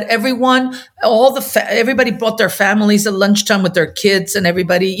loved that everyone, everybody brought their families at lunchtime with their kids and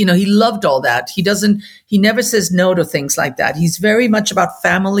everybody, he loved all that. He never says no to things like that. He's very much about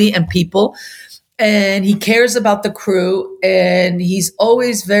family and people. And he cares about the crew, and he's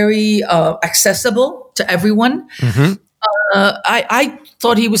always very accessible to everyone. I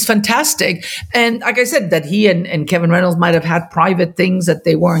thought he was fantastic. And like I said, that he and Kevin Reynolds might have had private things that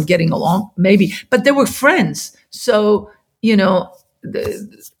they weren't getting along, maybe, but they were friends. So,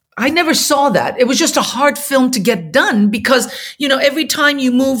 I never saw that. It was just a hard film to get done because, every time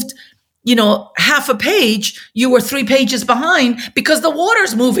you moved, half a page, you were 3 pages behind because the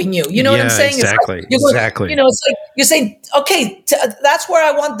water's moving you. You know what I'm saying? Exactly. Exactly. It's like you're saying, okay, that's where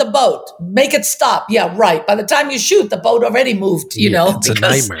I want the boat. Make it stop. Yeah, right. By the time you shoot, the boat already moved. It's a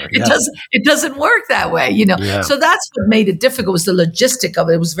nightmare. It doesn't work that way. So that's what made it difficult. Was the logistic of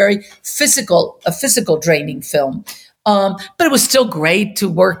it. It was very a physical draining film. But it was still great to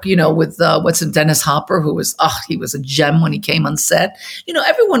work, with Dennis Hopper, who was, he was a gem when he came on set.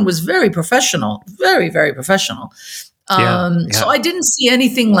 Everyone was very professional, very, very professional. So I didn't see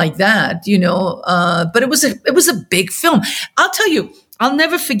anything like that, but it was a big film. I'll tell you, I'll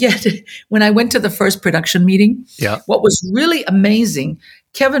never forget when I went to the first production meeting. Yeah. What was really amazing,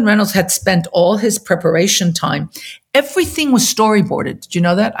 Kevin Reynolds had spent all his preparation time. Everything was storyboarded. Did you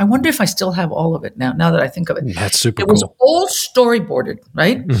know that? I wonder if I still have all of it now that I think of it. That's super cool. It was all storyboarded,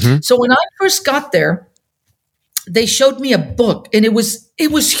 right? So when I first got there, they showed me a book, and it was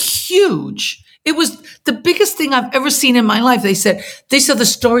huge. It was the biggest thing I've ever seen in my life. They said, these are the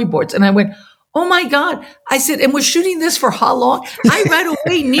storyboards. And I went, oh my God. I said, and we're shooting this for how long? I right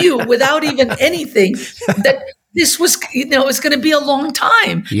away knew without even anything that this was, it's going to be a long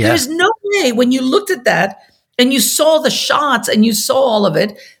time. Yeah. There's no way when you looked at that and you saw the shots and you saw all of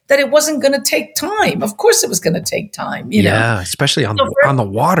it, that it wasn't going to take time. Of course it was going to take time, Yeah, especially on the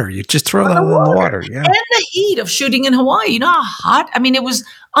water. You just throw that on the water. Yeah. And the heat of shooting in Hawaii. You know how hot? I mean, it was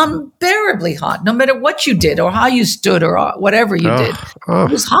unbearably hot, no matter what you did or how you stood or whatever you did.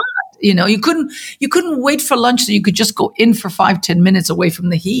 It was hot. You couldn't wait for lunch so you could just go in for 5-10 minutes away from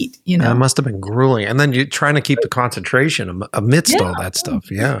the heat. It must have been grueling. And then you're trying to keep the concentration amidst all that stuff.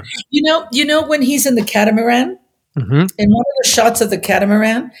 Yeah. When he's in the catamaran, in one of the shots of the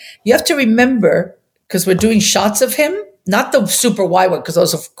catamaran, you have to remember, because we're doing shots of him, not the super wide one, because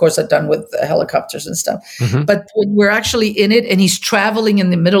those, of course, are done with helicopters and stuff. But when we're actually in it and he's traveling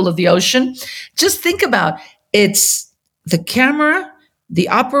in the middle of the ocean, just think about it's the camera, the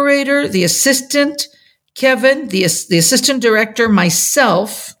operator, the assistant, Kevin, the assistant director,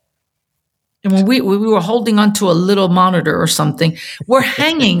 myself, And when we were holding onto a little monitor or something, we're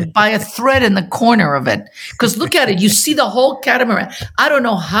hanging by a thread in the corner of it. Because look at it, you see the whole catamaran. I don't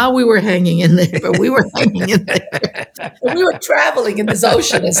know how we were hanging in there, but we were hanging in there. And we were traveling in this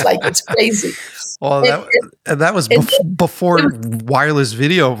ocean. It's crazy. Well, that was before wireless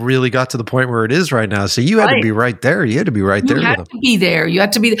video really got to the point where it is right now. So you had to be right there. You had to be right there. You had to be there. You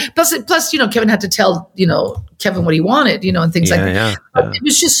had to be there. Plus, Kevin had to tell, Kevin what he wanted, and things like that. Yeah.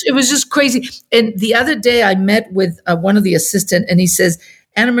 It was just crazy. And the other day I met with one of the assistants, and he says,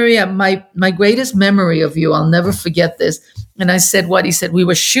 Anna Maria, my greatest memory of you, I'll never forget this. And I said, what? He said, we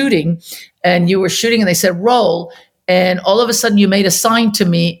were shooting, and you were shooting, and they said, roll. And all of a sudden you made a sign to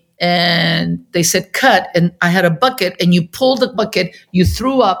me, and they said, cut. And I had a bucket, and you pulled the bucket, you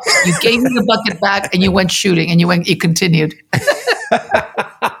threw up, you gave me the bucket back, and you went shooting, and you continued.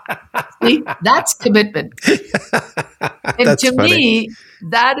 See, that's commitment. And that's to funny. Me,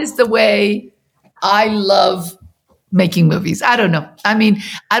 that is the way I love making movies. I don't know. I mean,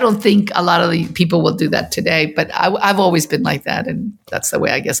 I don't think a lot of the people will do that today, but I've always been like that. And that's the way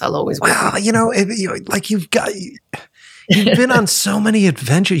I guess I'll always be. Well, like you've been on so many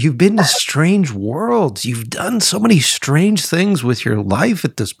adventures. You've been to strange worlds. You've done so many strange things with your life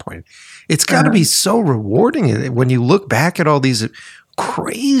at this point. It's got to be so rewarding when you look back at all these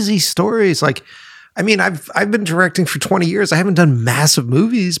crazy stories. Like, I mean, I've been directing for 20 years. I haven't done massive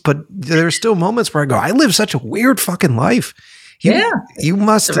movies, but there are still moments where I go, I live such a weird fucking life. You can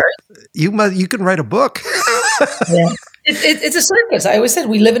write a book. Yeah. It's a circus. I always said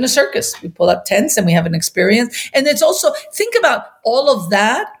we live in a circus. We pull up tents and we have an experience. And it's also, think about all of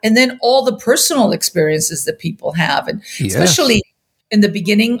that and then all the personal experiences that people have. And especially in the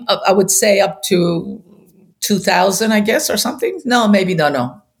beginning of, I would say up to 2000, I guess, or something. No, maybe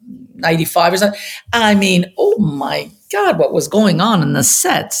no. 95 or something. I mean, oh my God, what was going on in the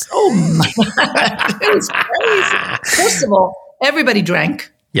sets? Oh my God. It was crazy. First of all, everybody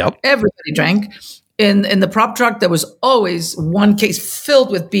drank. Yep. Everybody drank. In the prop truck, there was always one case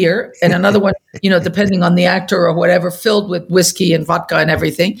filled with beer and another one, depending on the actor or whatever, filled with whiskey and vodka and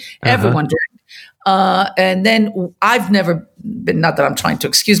everything. Everyone drank. And then I've never been, not that I'm trying to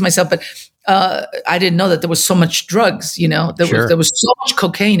excuse myself, but I didn't know that there was so much drugs, there was so much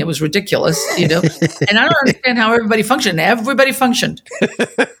cocaine. It was ridiculous, and I don't understand how everybody functioned. Everybody functioned.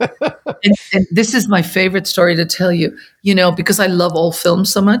 and this is my favorite story to tell you, because I love old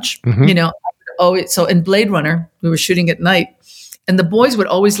films so much, so in Blade Runner, we were shooting at night and the boys would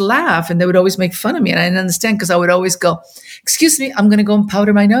always laugh and they would always make fun of me. And I didn't understand because I would always go, excuse me, I'm going to go and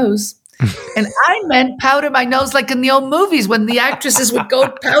powder my nose. And I meant powder my nose like in the old movies when the actresses would go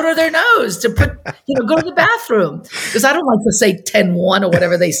powder their nose to put, go to the bathroom. Because I don't like to say 10-1 or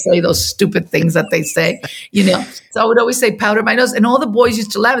whatever they say, those stupid things that they say, So I would always say powder my nose. And all the boys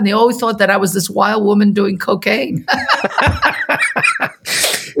used to laugh and they always thought that I was this wild woman doing cocaine.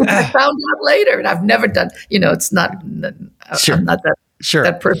 I found out later and I've never done, it's not, sure. I'm not that. Sure.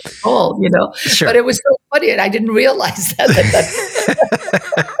 That perfect role, Sure. But it was so funny, and I didn't realize that.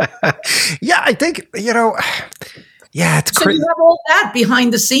 Yeah, I think it's so you have all that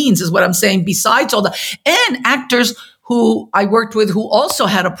behind the scenes, is what I'm saying. Besides all that, and actors who I worked with who also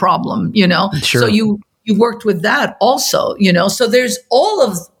had a problem, Sure. So you worked with that also, So there's all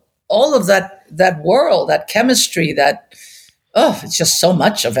of that world, that chemistry, that. Oh, it's just so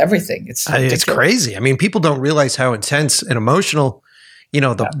much of everything. It's crazy. I mean, people don't realize how intense and emotional.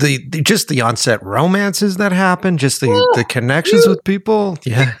 Just the onset romances that happen, just the connections with people.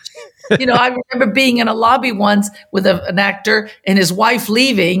 Yeah. I remember being in a lobby once with an actor and his wife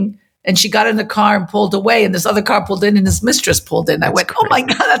leaving, and she got in the car and pulled away, and this other car pulled in and his mistress pulled in. I went, crazy. Oh my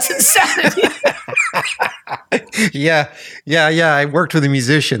God, that's insanity. Yeah. I worked with a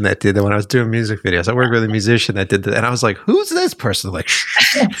musician that did that when I was doing music videos. I worked with a musician that did that. And I was like, who's this person? Like,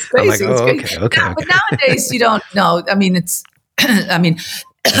 it's crazy. I'm like, okay. But nowadays you don't know. I mean,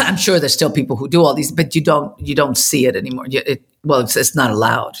 I'm sure there's still people who do all these, but you don't see it anymore. It's not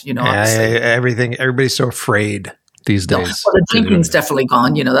allowed, everybody's so afraid these days. Well, the drinking's definitely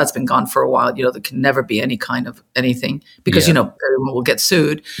gone. That's been gone for a while. There can never be any kind of anything because, everyone will get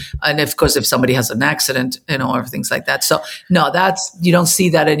sued. And of course, if somebody has an accident, or things like that. So no, you don't see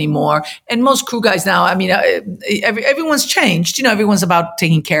that anymore. And most crew guys now, I mean, everyone's changed. Everyone's about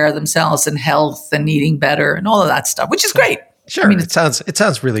taking care of themselves and health and eating better and all of that stuff, which is great. Sure. I mean, it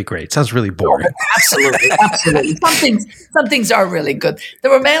sounds really great. It sounds really boring. Absolutely. Some things are really good. The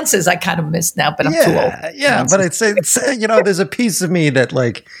romances I kind of miss now, but I'm too old. Yeah, but it's there's a piece of me that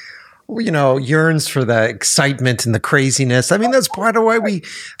yearns for the excitement and the craziness. I mean, that's part of why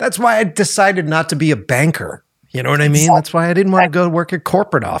I decided not to be a banker. You know what I mean? Exactly. That's why I didn't want to go work at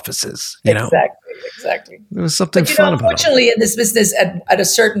corporate offices. You know, Exactly. there was something But you fun know, about it. unfortunately, in this business, at a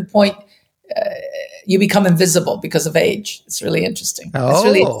certain point, you become invisible because of age. It's really interesting. It's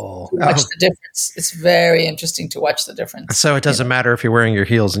really interesting to watch the difference. It's very interesting to watch the difference. So it doesn't matter if you're wearing your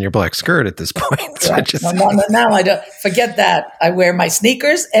heels and your black skirt at this point. Yeah. No, now I don't. Forget that. I wear my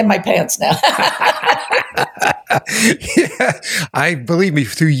sneakers and my pants now. Yeah, believe me,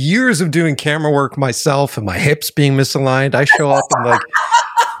 through years of doing camera work myself and my hips being misaligned, I show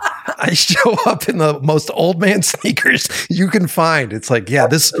up in the most old man sneakers you can find. It's like, yeah,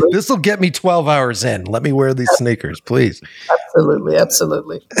 this will get me 12 hours in. Let me wear these sneakers, please.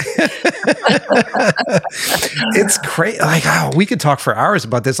 Absolutely. It's crazy. Like, we could talk for hours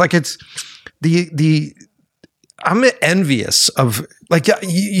about this. Like, it's the I'm envious of, like,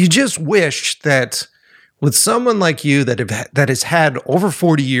 you just wish that with someone like you that has had over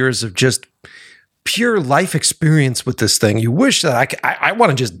 40 years of just pure life experience with this thing, you wish that I want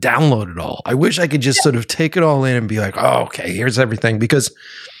to just download it all. I wish I could just sort of take it all in and be like, oh, okay, here's everything, because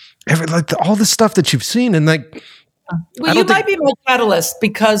all the stuff that you've seen, and like, well, you might be my catalyst,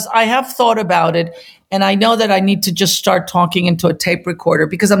 because I have thought about it, and I know that I need to just start talking into a tape recorder,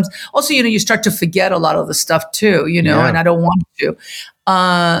 because I'm also, you start to forget a lot of the stuff too, and I don't want to,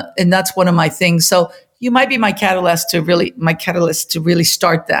 and that's one of my things. So you might be my catalyst to really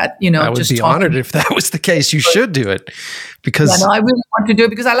start that. I would be honored if that was the case. You should do it, because I really want to do it,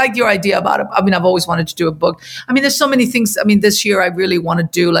 because I like your idea about it. I mean, I've always wanted to do a book. I mean, there's so many things. I mean, this year I really want to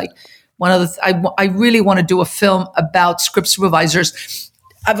do I really want to do a film about script supervisors.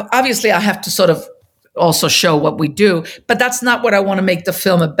 Obviously, I have to sort of also show what we do, but that's not what I want to make the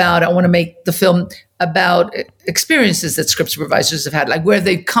film about. I want to make the film about experiences that script supervisors have had, like where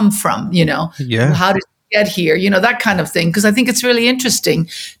they've come from, how did you get here, that kind of thing. Because I think it's really interesting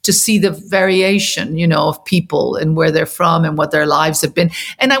to see the variation, of people and where they're from and what their lives have been.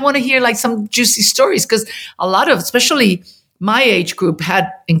 And I want to hear like some juicy stories, because a lot of, especially my age group,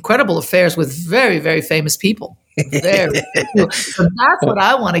 had incredible affairs with very, very famous people. So that's what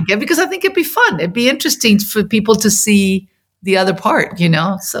I want to get, because I think it'd be fun. It'd be interesting for people to see the other part,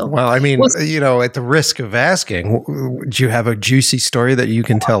 So, well, I mean, at the risk of asking, do you have a juicy story that you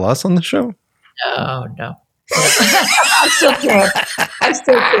can tell us on the show? No. I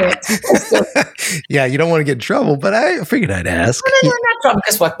still can't. Yeah, you don't want to get in trouble, but I figured I'd ask. No, not trouble,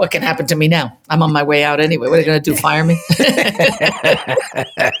 because what can happen to me now? I'm on my way out anyway. What are they going to do? Fire me?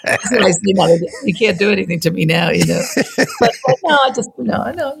 You can't do anything to me now, But no,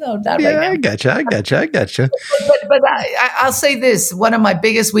 not right now. I gotcha. But I'll say this: one of my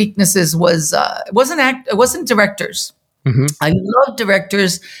biggest weaknesses was it wasn't directors. Mm-hmm. I love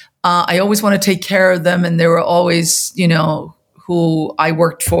directors. I always want to take care of them, and they were always, who I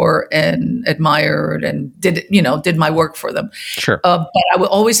worked for and admired and did my work for them. Sure. But I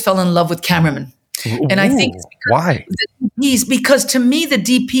always fell in love with cameramen. Ooh, and I think why? Because to me, the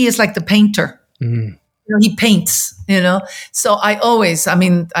DP is like the painter. Mm. He paints, So I always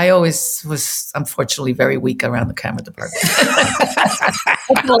was unfortunately very weak around the camera department.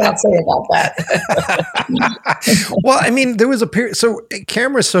 That's all I'll say about that. Well, I mean, there was a period. So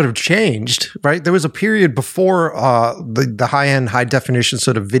cameras sort of changed, right? There was a period before the high-end, high-definition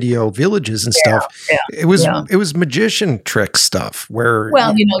sort of video villages and stuff. Yeah, it was magician trick stuff where.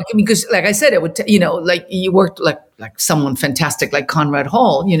 Well, because like I said, it would, like you worked like someone fantastic like Conrad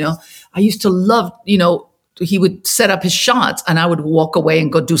Hall. I used to love, he would set up his shots, and I would walk away and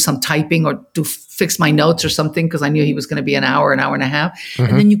go do some typing or fix my notes or something, because I knew he was going to be an hour and a half. Mm-hmm.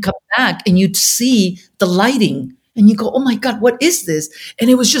 And then you come back and you'd see the lighting and you go, oh my God, what is this? And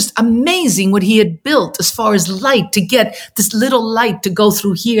it was just amazing what he had built as far as light, to get this little light to go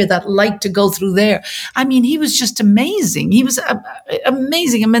through here, that light to go through there. I mean, he was just amazing. He was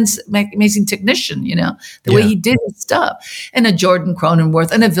amazing technician, the way he did his stuff. And a Jordan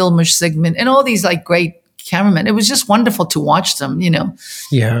Cronenworth and a Vilmos Zsigmond and all these like great cameramen. It was just wonderful to watch them,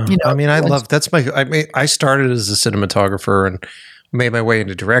 Yeah. I mean, I started as a cinematographer and made my way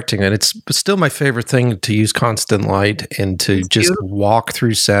into directing, and it's still my favorite thing to use constant light and to just beautiful. Walk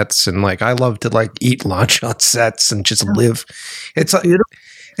through sets, and like I love to like eat lunch on sets and just live. It's like beautiful.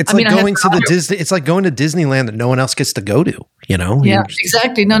 It's like going to the Disney. It's like going to Disneyland that no one else gets to go to. Yeah,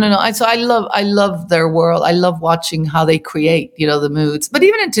 exactly. No. So I love their world. I love watching how they create. The moods. But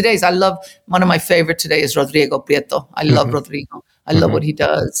even in today's, I love one of my favorite today is Rodrigo Prieto. I love Rodrigo. I love what he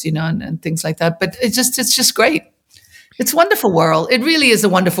does. And things like that. But it's just great. It's a wonderful world. It really is a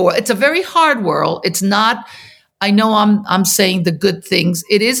wonderful world. It's a very hard world. It's not I know I'm saying the good things.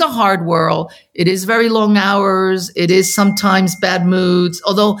 It is a hard world. It is very long hours. It is sometimes bad moods.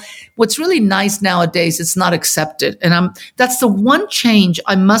 Although what's really nice nowadays, it's not accepted. And that's the one change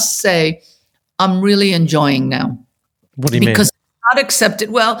I must say I'm really enjoying now. What do you mean? Because not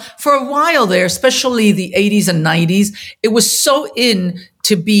accepted. Well, for a while there, especially the 80s and 90s, it was so in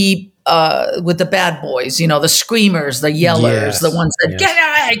to be with the bad boys, the screamers, the yellers, the ones that get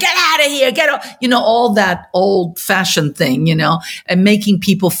out of here, get out, all that old fashioned thing, and making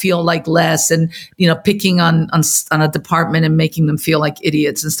people feel like less and, picking on a department and making them feel like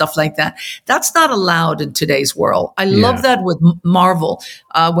idiots and stuff like that. That's not allowed in today's world. I love that with Marvel.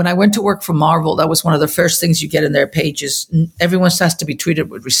 When I went to work for Marvel, that was one of the first things you get in their pages. Everyone has to be treated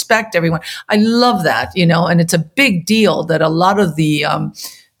with respect. Everyone. I love that, and it's a big deal that a lot of the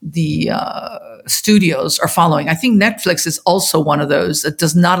studios are following. I think Netflix is also one of those that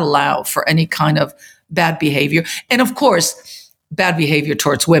does not allow for any kind of bad behavior. And of course, bad behavior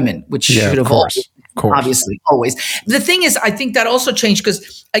towards women, which should have always, obviously, always. The thing is, I think that also changed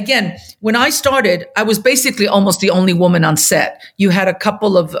because, again, when I started, I was basically almost the only woman on set. You had a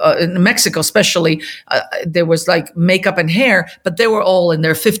couple of, in Mexico especially, there was like makeup and hair, but they were all in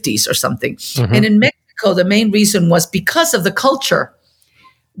their 50s or something. Mm-hmm. And in Mexico, the main reason was because of the culture.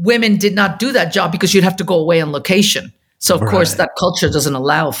 Women did not do that job because you'd have to go away on location. So, of course, that culture doesn't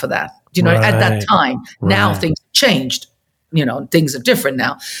allow for that. At that time, now things have changed. Things are different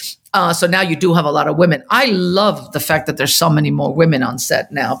now. So now you do have a lot of women. I love the fact that there's so many more women on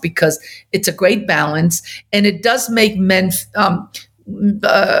set now because it's a great balance and it does make men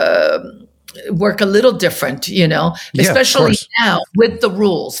work a little different, especially now with the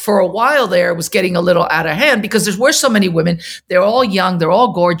rules. For a while there, it was getting a little out of hand because there were so many women. They're all young. They're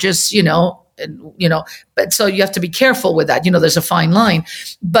all gorgeous, but so you have to be careful with that. There's a fine line.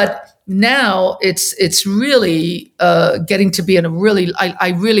 But now it's really getting to be in a really, I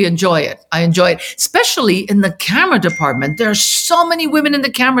really enjoy it. I enjoy it, especially in the camera department. There are so many women in the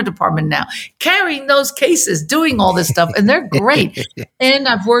camera department now carrying those cases, doing all this stuff, and they're great. And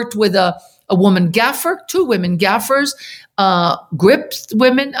I've worked with a woman gaffer, 2 women gaffers, gripped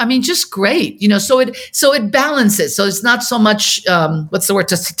women. I mean, just great, so it balances. So it's not so much, what's the word?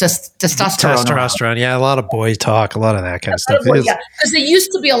 Testosterone. Testosterone. Yeah. A lot of boy talk, a lot of that kind of stuff. Yeah. Because there used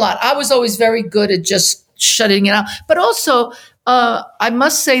to be a lot. I was always very good at just shutting it out. But also, I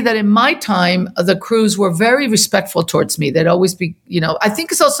must say that in my time, the crews were very respectful towards me. They'd always be, I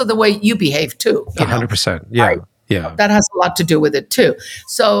think it's also the way you behave too. 100%. Yeah. Right? Yeah. That has a lot to do with it too.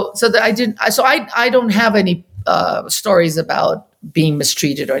 So that I don't have any stories about being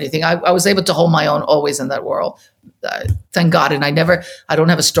mistreated or anything. I was able to hold my own always in that world. Thank God. And I don't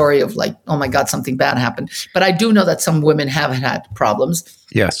have a story of like, oh my God, something bad happened. But I do know that some women have had problems.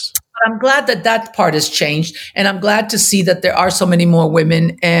 Yes. But I'm glad that part has changed. And I'm glad to see that there are so many more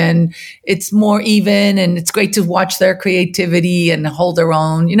women and it's more even and it's great to watch their creativity and hold their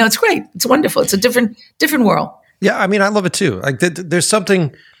own. It's great. It's wonderful. It's a different world. Yeah, I mean, I love it too. Like, there's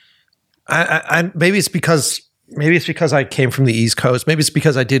something. Maybe it's because I came from the East Coast. Maybe it's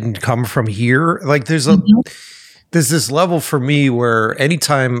because I didn't come from here. Like, there's there's this level for me where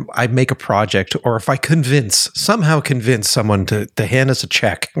anytime I make a project, or if I somehow convince someone to hand us a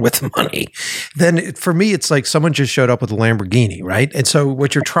check with money, then for me, it's like someone just showed up with a Lamborghini, right? And so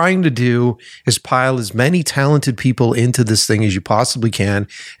what you're trying to do is pile as many talented people into this thing as you possibly can,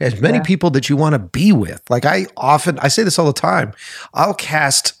 as many people that you want to be with. Like I say this all the time, I'll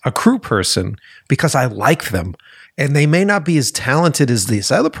cast a crew person because I like them. And they may not be as talented as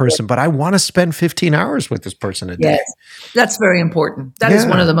this other person, but I want to spend 15 hours with this person a day. Yes, that's very important. That is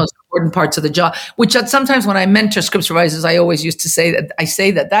one of the most important parts of the job, which sometimes when I mentor script supervisors, I always used to say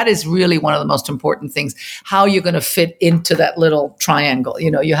that is really one of the most important things, how you're going to fit into that little triangle.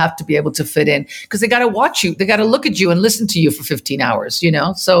 You have to be able to fit in because they got to watch you. They got to look at you and listen to you for 15 hours,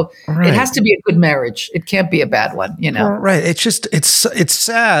 So it has to be a good marriage. It can't be a bad one, Right. It's just, it's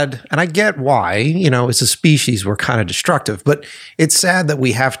sad. And I get why, as a species, we're kind of destructive, but it's sad that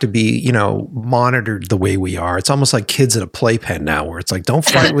we have to be, monitored the way we are. It's almost like kids at a playpen now where it's like, don't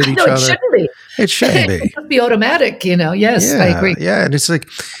fight with each other. It shouldn't be. It shouldn't be. It should be automatic, Yes, I agree. Yeah. And it's like,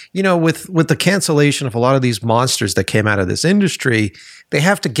 with the cancellation of a lot of these monsters that came out of this industry, they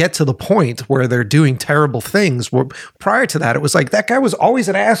have to get to the point where they're doing terrible things. Where prior to that, it was like, that guy was always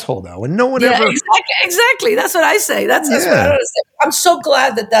an asshole though. And no one ever. Exactly. That's what I say. That's what I say. I'm so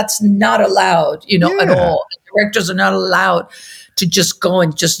glad that that's not allowed, at all. Directors are not allowed to just go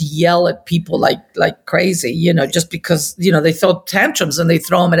and just yell at people like crazy, just because, they throw tantrums and they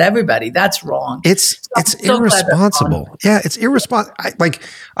throw them at everybody. That's wrong. It's it's irresponsible. Yeah, it's irresponsible.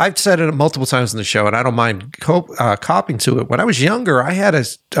 I've said it multiple times in the show, and I don't mind copying to it. When I was younger, I had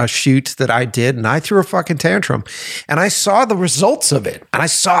a shoot that I did, and I threw a fucking tantrum, and I saw the results of it, and I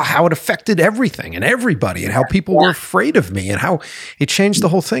saw how it affected everything and everybody, and how people were afraid of me, and how it changed the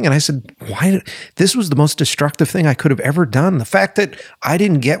whole thing. And I said, this was the most destructive thing I could have ever done. The fact that I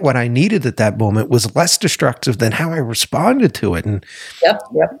didn't get what I needed at that moment was less destructive than how I responded to it. And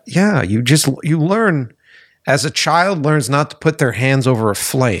yeah, you learn, as a child learns not to put their hands over a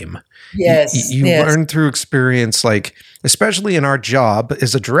flame. Yes. You learn through experience, like, especially in our job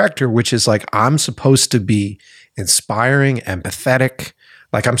as a director, which is like, I'm supposed to be inspiring, empathetic.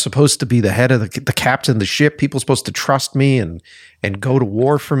 Like, I'm supposed to be the head of the captain of the ship. People are supposed to trust me and go to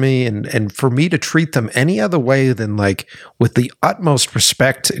war for me. And for me to treat them any other way than like with the utmost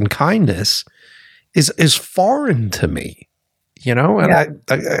respect and kindness is foreign to me. You know, and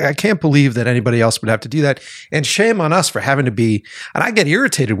I can't believe that anybody else would have to do that. And shame on us for having to be, and I get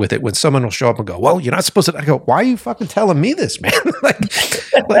irritated with it when someone will show up and go, well, you're not supposed to. I go, why are you fucking telling me this, man? like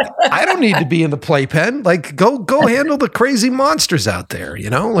I don't need to be in the playpen. Like, go handle the crazy monsters out there,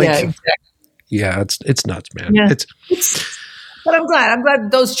 you know? Like, it's nuts, man. Yeah. But I'm glad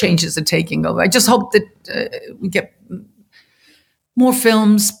those changes are taking over. I just hope that we get more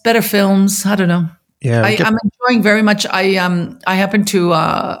films, better films. I don't know. Yeah, I'm enjoying very much. I happen to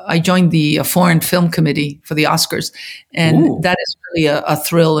I joined the Foreign Film Committee for the Oscars, and that is really a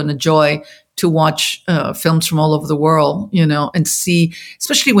thrill and a joy to watch films from all over the world, you know, and see,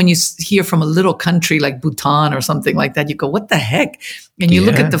 especially when you hear from a little country like Bhutan or something like that. You go, what the heck? And you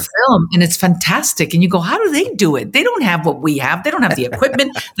look at the film, and it's fantastic. And you go, how do they do it? They don't have what we have. They don't have the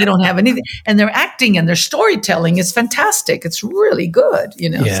equipment. They don't have anything. And their acting and their storytelling is fantastic. It's really good, you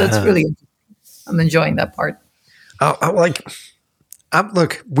know. So it's really. I'm enjoying that part.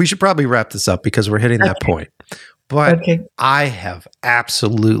 Look, we should probably wrap this up because we're hitting that point. But I have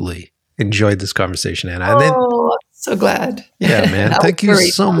absolutely enjoyed this conversation, Anna. I'm so glad. Yeah, man. Thank you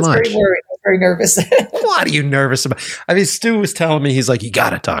so much. I was very nervous. What are you nervous about? I mean, Stu was telling me, he's like, you got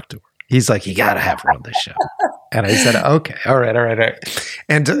to talk to her. He's like, you got to have her on this show. And I said, okay, all right.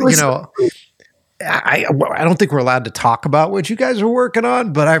 And, you know, I don't think we're allowed to talk about what you guys are working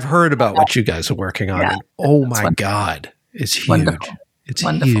on, but I've heard about what you guys are working on. Yeah, and oh my God, it's huge. Wonderful. It's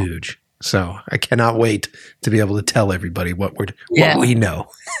huge. So I cannot wait to be able to tell everybody what we know.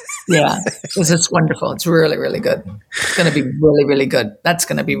 Yeah, it's wonderful. It's really, really good. It's going to be really, really good. That's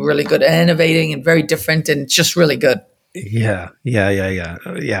going to be really good and innovating and very different and just really good. Yeah.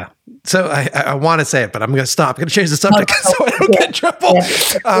 So I want to say it, but I'm going to stop. I'm going to change the subject so I don't get in trouble.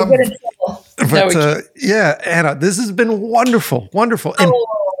 Anna, this has been wonderful.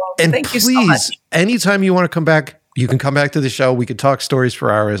 And thank please, you so much. Anytime you want to come back, you can come back to the show. We could talk stories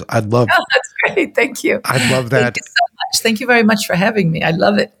for hours. I'd love. Oh, that's great. Thank you. I'd love that. Thank you so much. Thank you very much for having me. I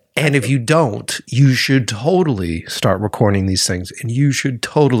love it. And if you don't, you should totally start recording these things, and you should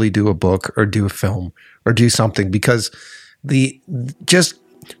totally do a book or do a film or do something, because just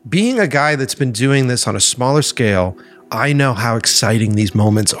being a guy that's been doing this on a smaller scale, I know how exciting these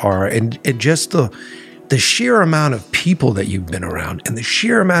moments are, and just the sheer amount of people that you've been around and the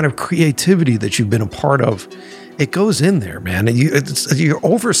sheer amount of creativity that you've been a part of, it goes in there, man. And you're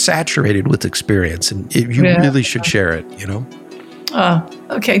oversaturated with experience, and you really should share it, you know?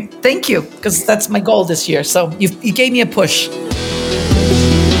 Okay. Thank you. Because that's my goal this year. So you gave me a push.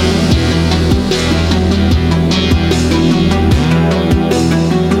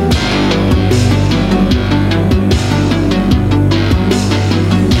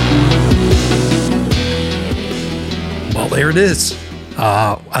 Well, there it is.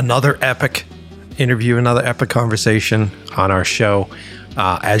 Another epic interview, another epic conversation on our show.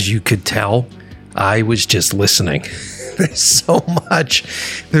 As you could tell, I was just listening. There's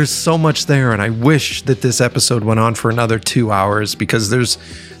so much there. And I wish that this episode went on for another 2 hours, because there's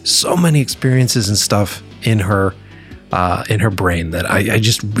so many experiences and stuff in her brain that I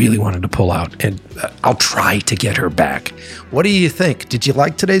just really wanted to pull out, and I'll try to get her back. What do you think? Did you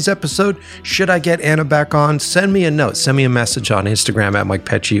like today's episode? Should I get Anna back on? Send me a note. Send me a message on Instagram at Mike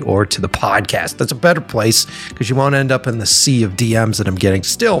Pecci, or to the podcast. That's a better place, because you won't end up in the sea of DMs that I'm getting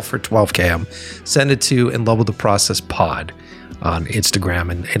still for 12KM. Send it to In Love with the Process Pod on Instagram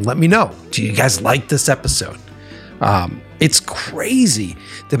and let me know. Do you guys like this episode? It's crazy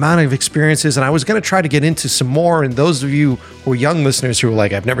the amount of experiences, and I was going to try to get into some more. And those of you who are young listeners who are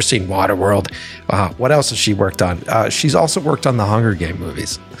like, I've never seen Waterworld, what else has she worked on? She's also worked on the Hunger Game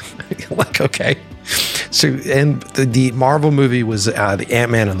movies. Like, okay. So, and the Marvel movie was the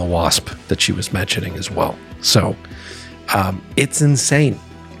Ant-Man and the Wasp that she was mentioning as well. So it's insane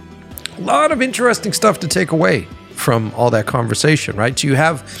lot of interesting stuff to take away from all that conversation, right? Do you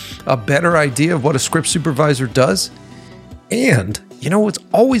have a better idea of what a script supervisor does? And, what's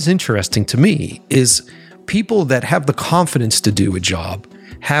always interesting to me is people that have the confidence to do a job,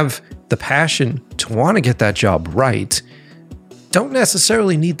 have the passion to want to get that job right, don't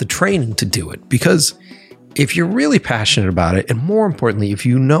necessarily need the training to do it. Because if you're really passionate about it, and more importantly, if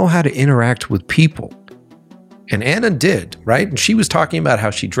you know how to interact with people, and Anna did, right? And she was talking about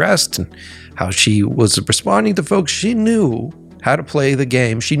how she dressed and how she was responding to folks. She knew how to play the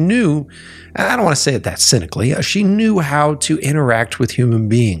game. She knew, I don't want to say it that cynically, she knew how to interact with human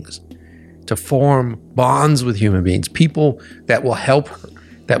beings, to form bonds with human beings, people that will help her,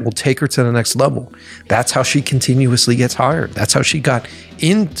 that will take her to the next level. That's how she continuously gets hired. That's how she got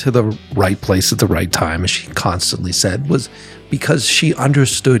into the right place at the right time, as she constantly said, was because she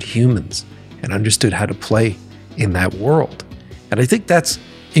understood humans and understood how to play in that world. And I think that's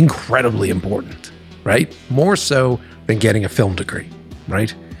incredibly important, right? More so than getting a film degree,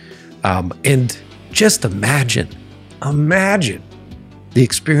 right? And just imagine the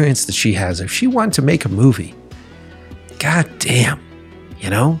experience that she has. If she wanted to make a movie, god damn,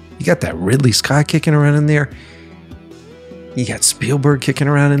 you got that Ridley Scott kicking around in there. You got Spielberg kicking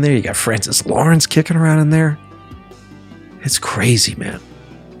around in there. You got Francis Lawrence kicking around in there. It's crazy, man.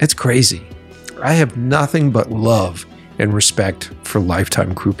 It's crazy. I have nothing but love and respect for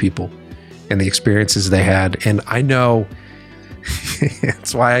Lifetime crew people and the experiences they had. And I know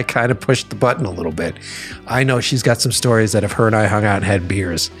that's why I kind of pushed the button a little bit. I know she's got some stories that if her and I hung out and had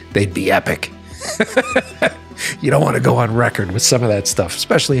beers, they'd be epic. You don't want to go on record with some of that stuff,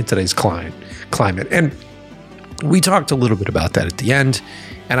 especially in today's climate. And we talked a little bit about that at the end.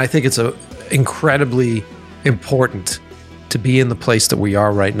 And I think it's incredibly important to be in the place that we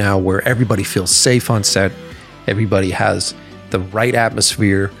are right now, where everybody feels safe on set. Everybody has the right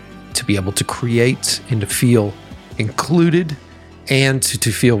atmosphere to be able to create and to feel included and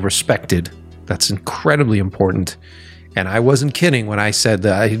to feel respected. That's incredibly important. And I wasn't kidding when I said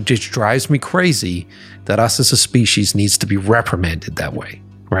that it just drives me crazy that us as a species needs to be reprimanded that way,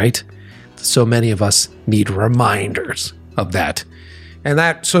 right? So many of us need reminders of that. And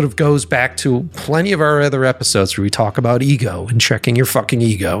that sort of goes back to plenty of our other episodes where we talk about ego and checking your fucking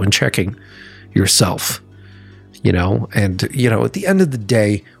ego and checking yourself, and, at the end of the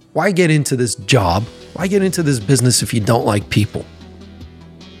day, why get into this job? Why get into this business if you don't like people?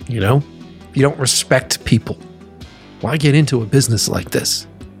 If you don't respect people, why get into a business like this?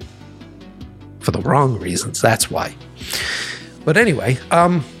 For the wrong reasons, that's why. But anyway,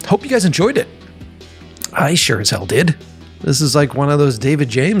 hope you guys enjoyed it. I sure as hell did. This is like one of those David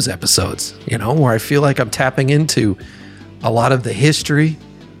James episodes, where I feel like I'm tapping into a lot of the history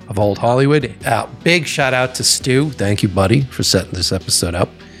of old Hollywood. Big shout out to Stu. Thank you, buddy, for setting this episode up.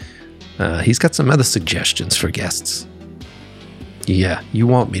 He's got some other suggestions for guests. Yeah, you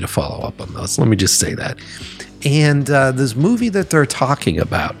want me to follow up on those. Let me just say that. And this movie that they're talking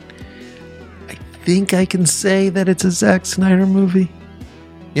about, I think I can say that it's a Zack Snyder movie.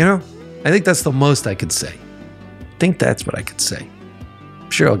 I think that's the most I could say. I think that's what I could say.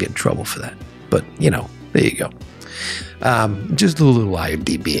 I'm sure I'll get in trouble for that. But, there you go. Just do a little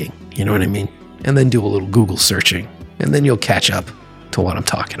IMDbing, you know what I mean? And then do a little Google searching. And then you'll catch up to what I'm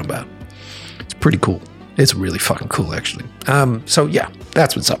talking about. It's pretty cool. It's really fucking cool, actually. So, yeah,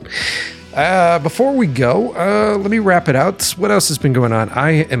 that's what's up. Before we go, let me wrap it out. What else has been going on?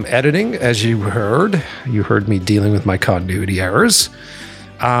 I am editing, as you heard. You heard me dealing with my continuity errors.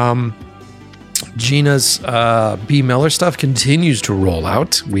 Gina's B. Miller stuff continues to roll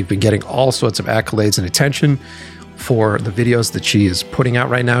out. We've been getting all sorts of accolades and attention for the videos that she is putting out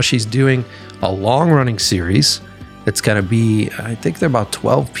right now. She's doing a long-running series. It's going to be, I think they're about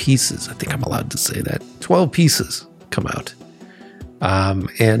 12 pieces. I think I'm allowed to say that. 12 pieces come out.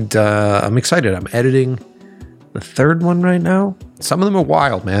 And I'm excited. I'm editing the third one right now. Some of them are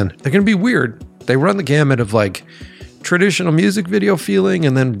wild, man. They're going to be weird. They run the gamut of like traditional music video feeling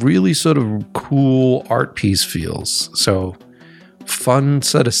and then really sort of cool art piece feels. So fun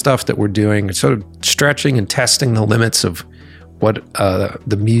set of stuff that we're doing, sort of stretching and testing the limits of what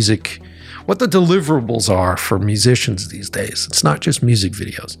the music, what the deliverables are for musicians these days. It's not just music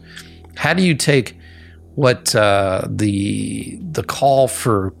videos. How do you take what the call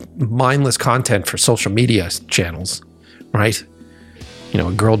for mindless content for social media channels, right?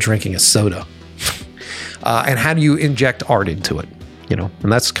 A girl drinking a soda. And how do you inject art into it?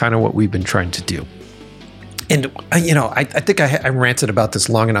 And that's kind of what we've been trying to do. And, I think I ranted about this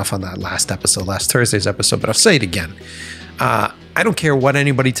long enough on that last Thursday's episode, but I'll say it again. I don't care what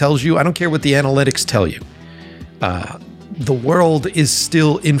anybody tells you. I don't care what the analytics tell you. the world is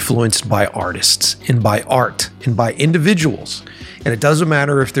still influenced by artists and by art and by individuals. And it doesn't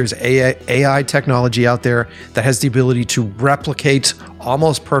matter if there's AI technology out there that has the ability to replicate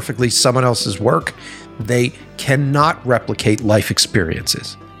almost perfectly someone else's work. They cannot replicate life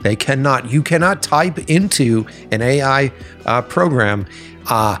experiences. They cannot. You cannot type into an AI program,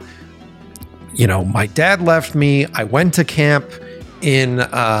 my dad left me, I went to camp in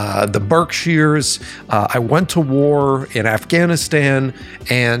the Berkshires, I went to war in Afghanistan,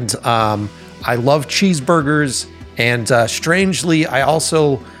 and I love cheeseburgers. And strangely, I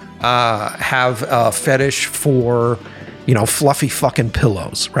also have a fetish for, fluffy fucking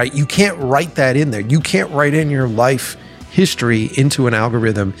pillows, right? You can't write that in there. You can't write in your life history into an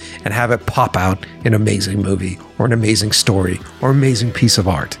algorithm and have it pop out an amazing movie or an amazing story or amazing piece of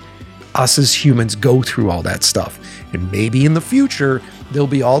art. Us as humans go through all that stuff. And maybe in the future, there'll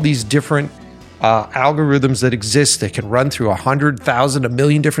be all these different algorithms that exist that can run through 100,000, 1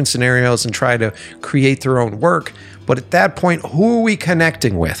 million different scenarios and try to create their own work. But at that point, who are we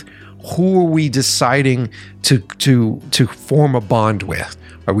connecting with? Who are we deciding to form a bond with?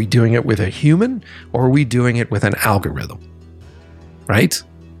 Are we doing it with a human or are we doing it with an algorithm? Right?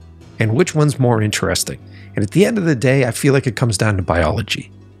 And which one's more interesting? And at the end of the day, I feel like it comes down to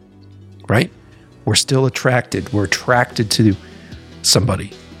biology. Right? We're still attracted. We're attracted to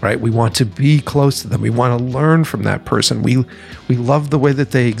somebody, right? We want to be close to them. We want to learn from that person. We love the way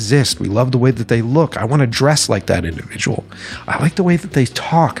that they exist. We love the way that they look. I want to dress like that individual. I like the way that they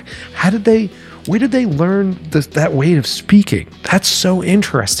talk. Where did they learn that way of speaking? That's so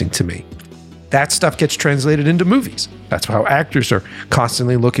interesting to me. That stuff gets translated into movies. That's how actors are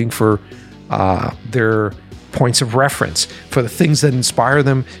constantly looking for their points of reference, for the things that inspire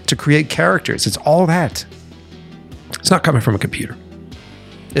them to create characters. It's all that. It's not coming from a computer.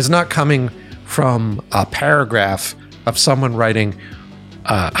 It's not coming from a paragraph of someone writing,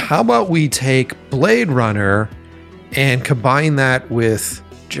 how about we take Blade Runner and combine that with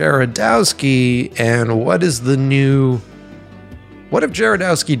Jaredowski, and what if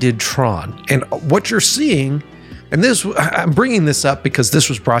Jaredowski did Tron? And what you're seeing, and I'm bringing this up because this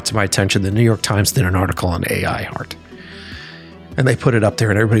was brought to my attention. The New York Times did an article on AI art. And they put it up there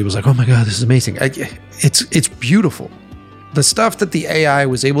and everybody was like, oh my God, this is amazing. It's beautiful. The stuff that the AI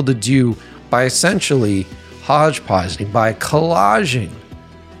was able to do by essentially hodgepodging, by collaging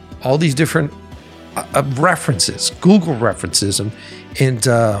all these different references, Google references and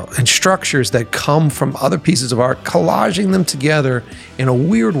structures that come from other pieces of art, collaging them together in a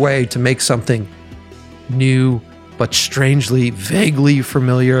weird way to make something new, but strangely, vaguely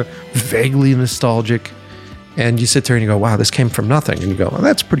familiar, vaguely nostalgic. And you sit there and you go, wow, this came from nothing. And you go, well,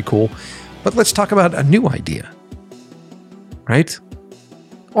 that's pretty cool. But let's talk about a new idea, right?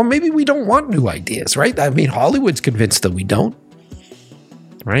 Or maybe we don't want new ideas, right? I mean, Hollywood's convinced that we don't,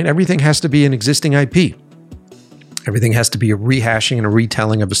 right? Everything has to be an existing IP. Everything has to be a rehashing and a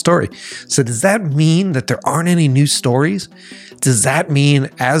retelling of a story. So does that mean that there aren't any new stories? Does that mean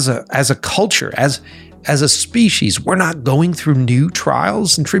as a culture, as a species, we're not going through new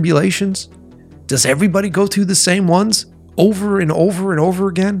trials and tribulations? Does everybody go through the same ones over and over and over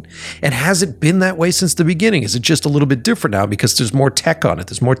again? And has it been that way since the beginning? Is it just a little bit different now because there's more tech on it?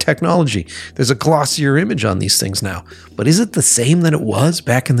 There's more technology. There's a glossier image on these things now. But is it the same that it was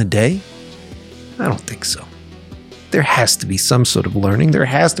back in the day? I don't think so. There has to be some sort of learning. There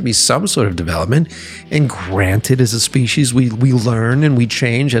has to be some sort of development. And granted, as a species, we learn and we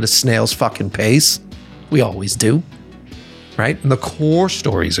change at a snail's fucking pace. We always do, right? And the core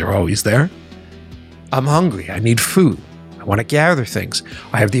stories are always there. I'm hungry. I need food. I want to gather things.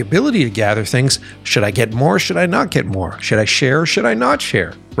 I have the ability to gather things. Should I get more? Should I not get more? Should I share? Should I not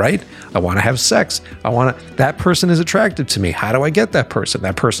share? Right? I want to have sex. That person is attractive to me. How do I get that person?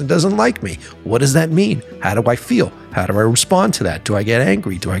 That person doesn't like me. What does that mean? How do I feel? How do I respond to that? Do I get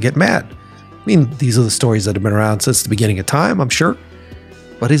angry? Do I get mad? I mean, these are the stories that have been around since the beginning of time, I'm sure.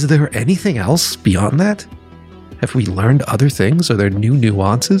 But is there anything else beyond that? Have we learned other things? Are there new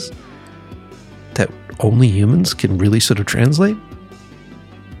nuances that only humans can really sort of translate?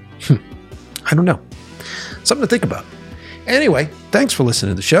 I don't know. Something to think about. Anyway, thanks for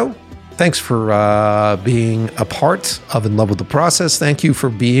listening to the show. Thanks for being a part of In Love with the Process. Thank you for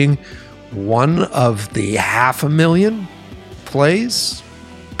being one of the 500,000 plays,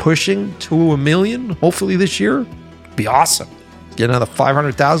 pushing to 1 million, hopefully this year. Be awesome. Get another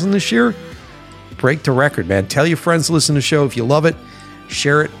 500,000 this year. Break the record, man. Tell your friends to listen to the show if you love it.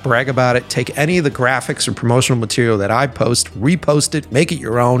 Share it, brag about it. Take any of the graphics or promotional material that I post, repost it, make it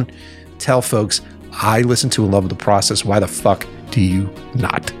your own. Tell folks, I listen to In Love with the Process. Why the fuck do you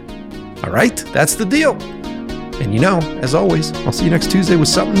not? All right, that's the deal. And as always, I'll see you next Tuesday with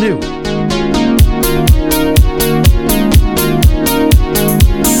something new.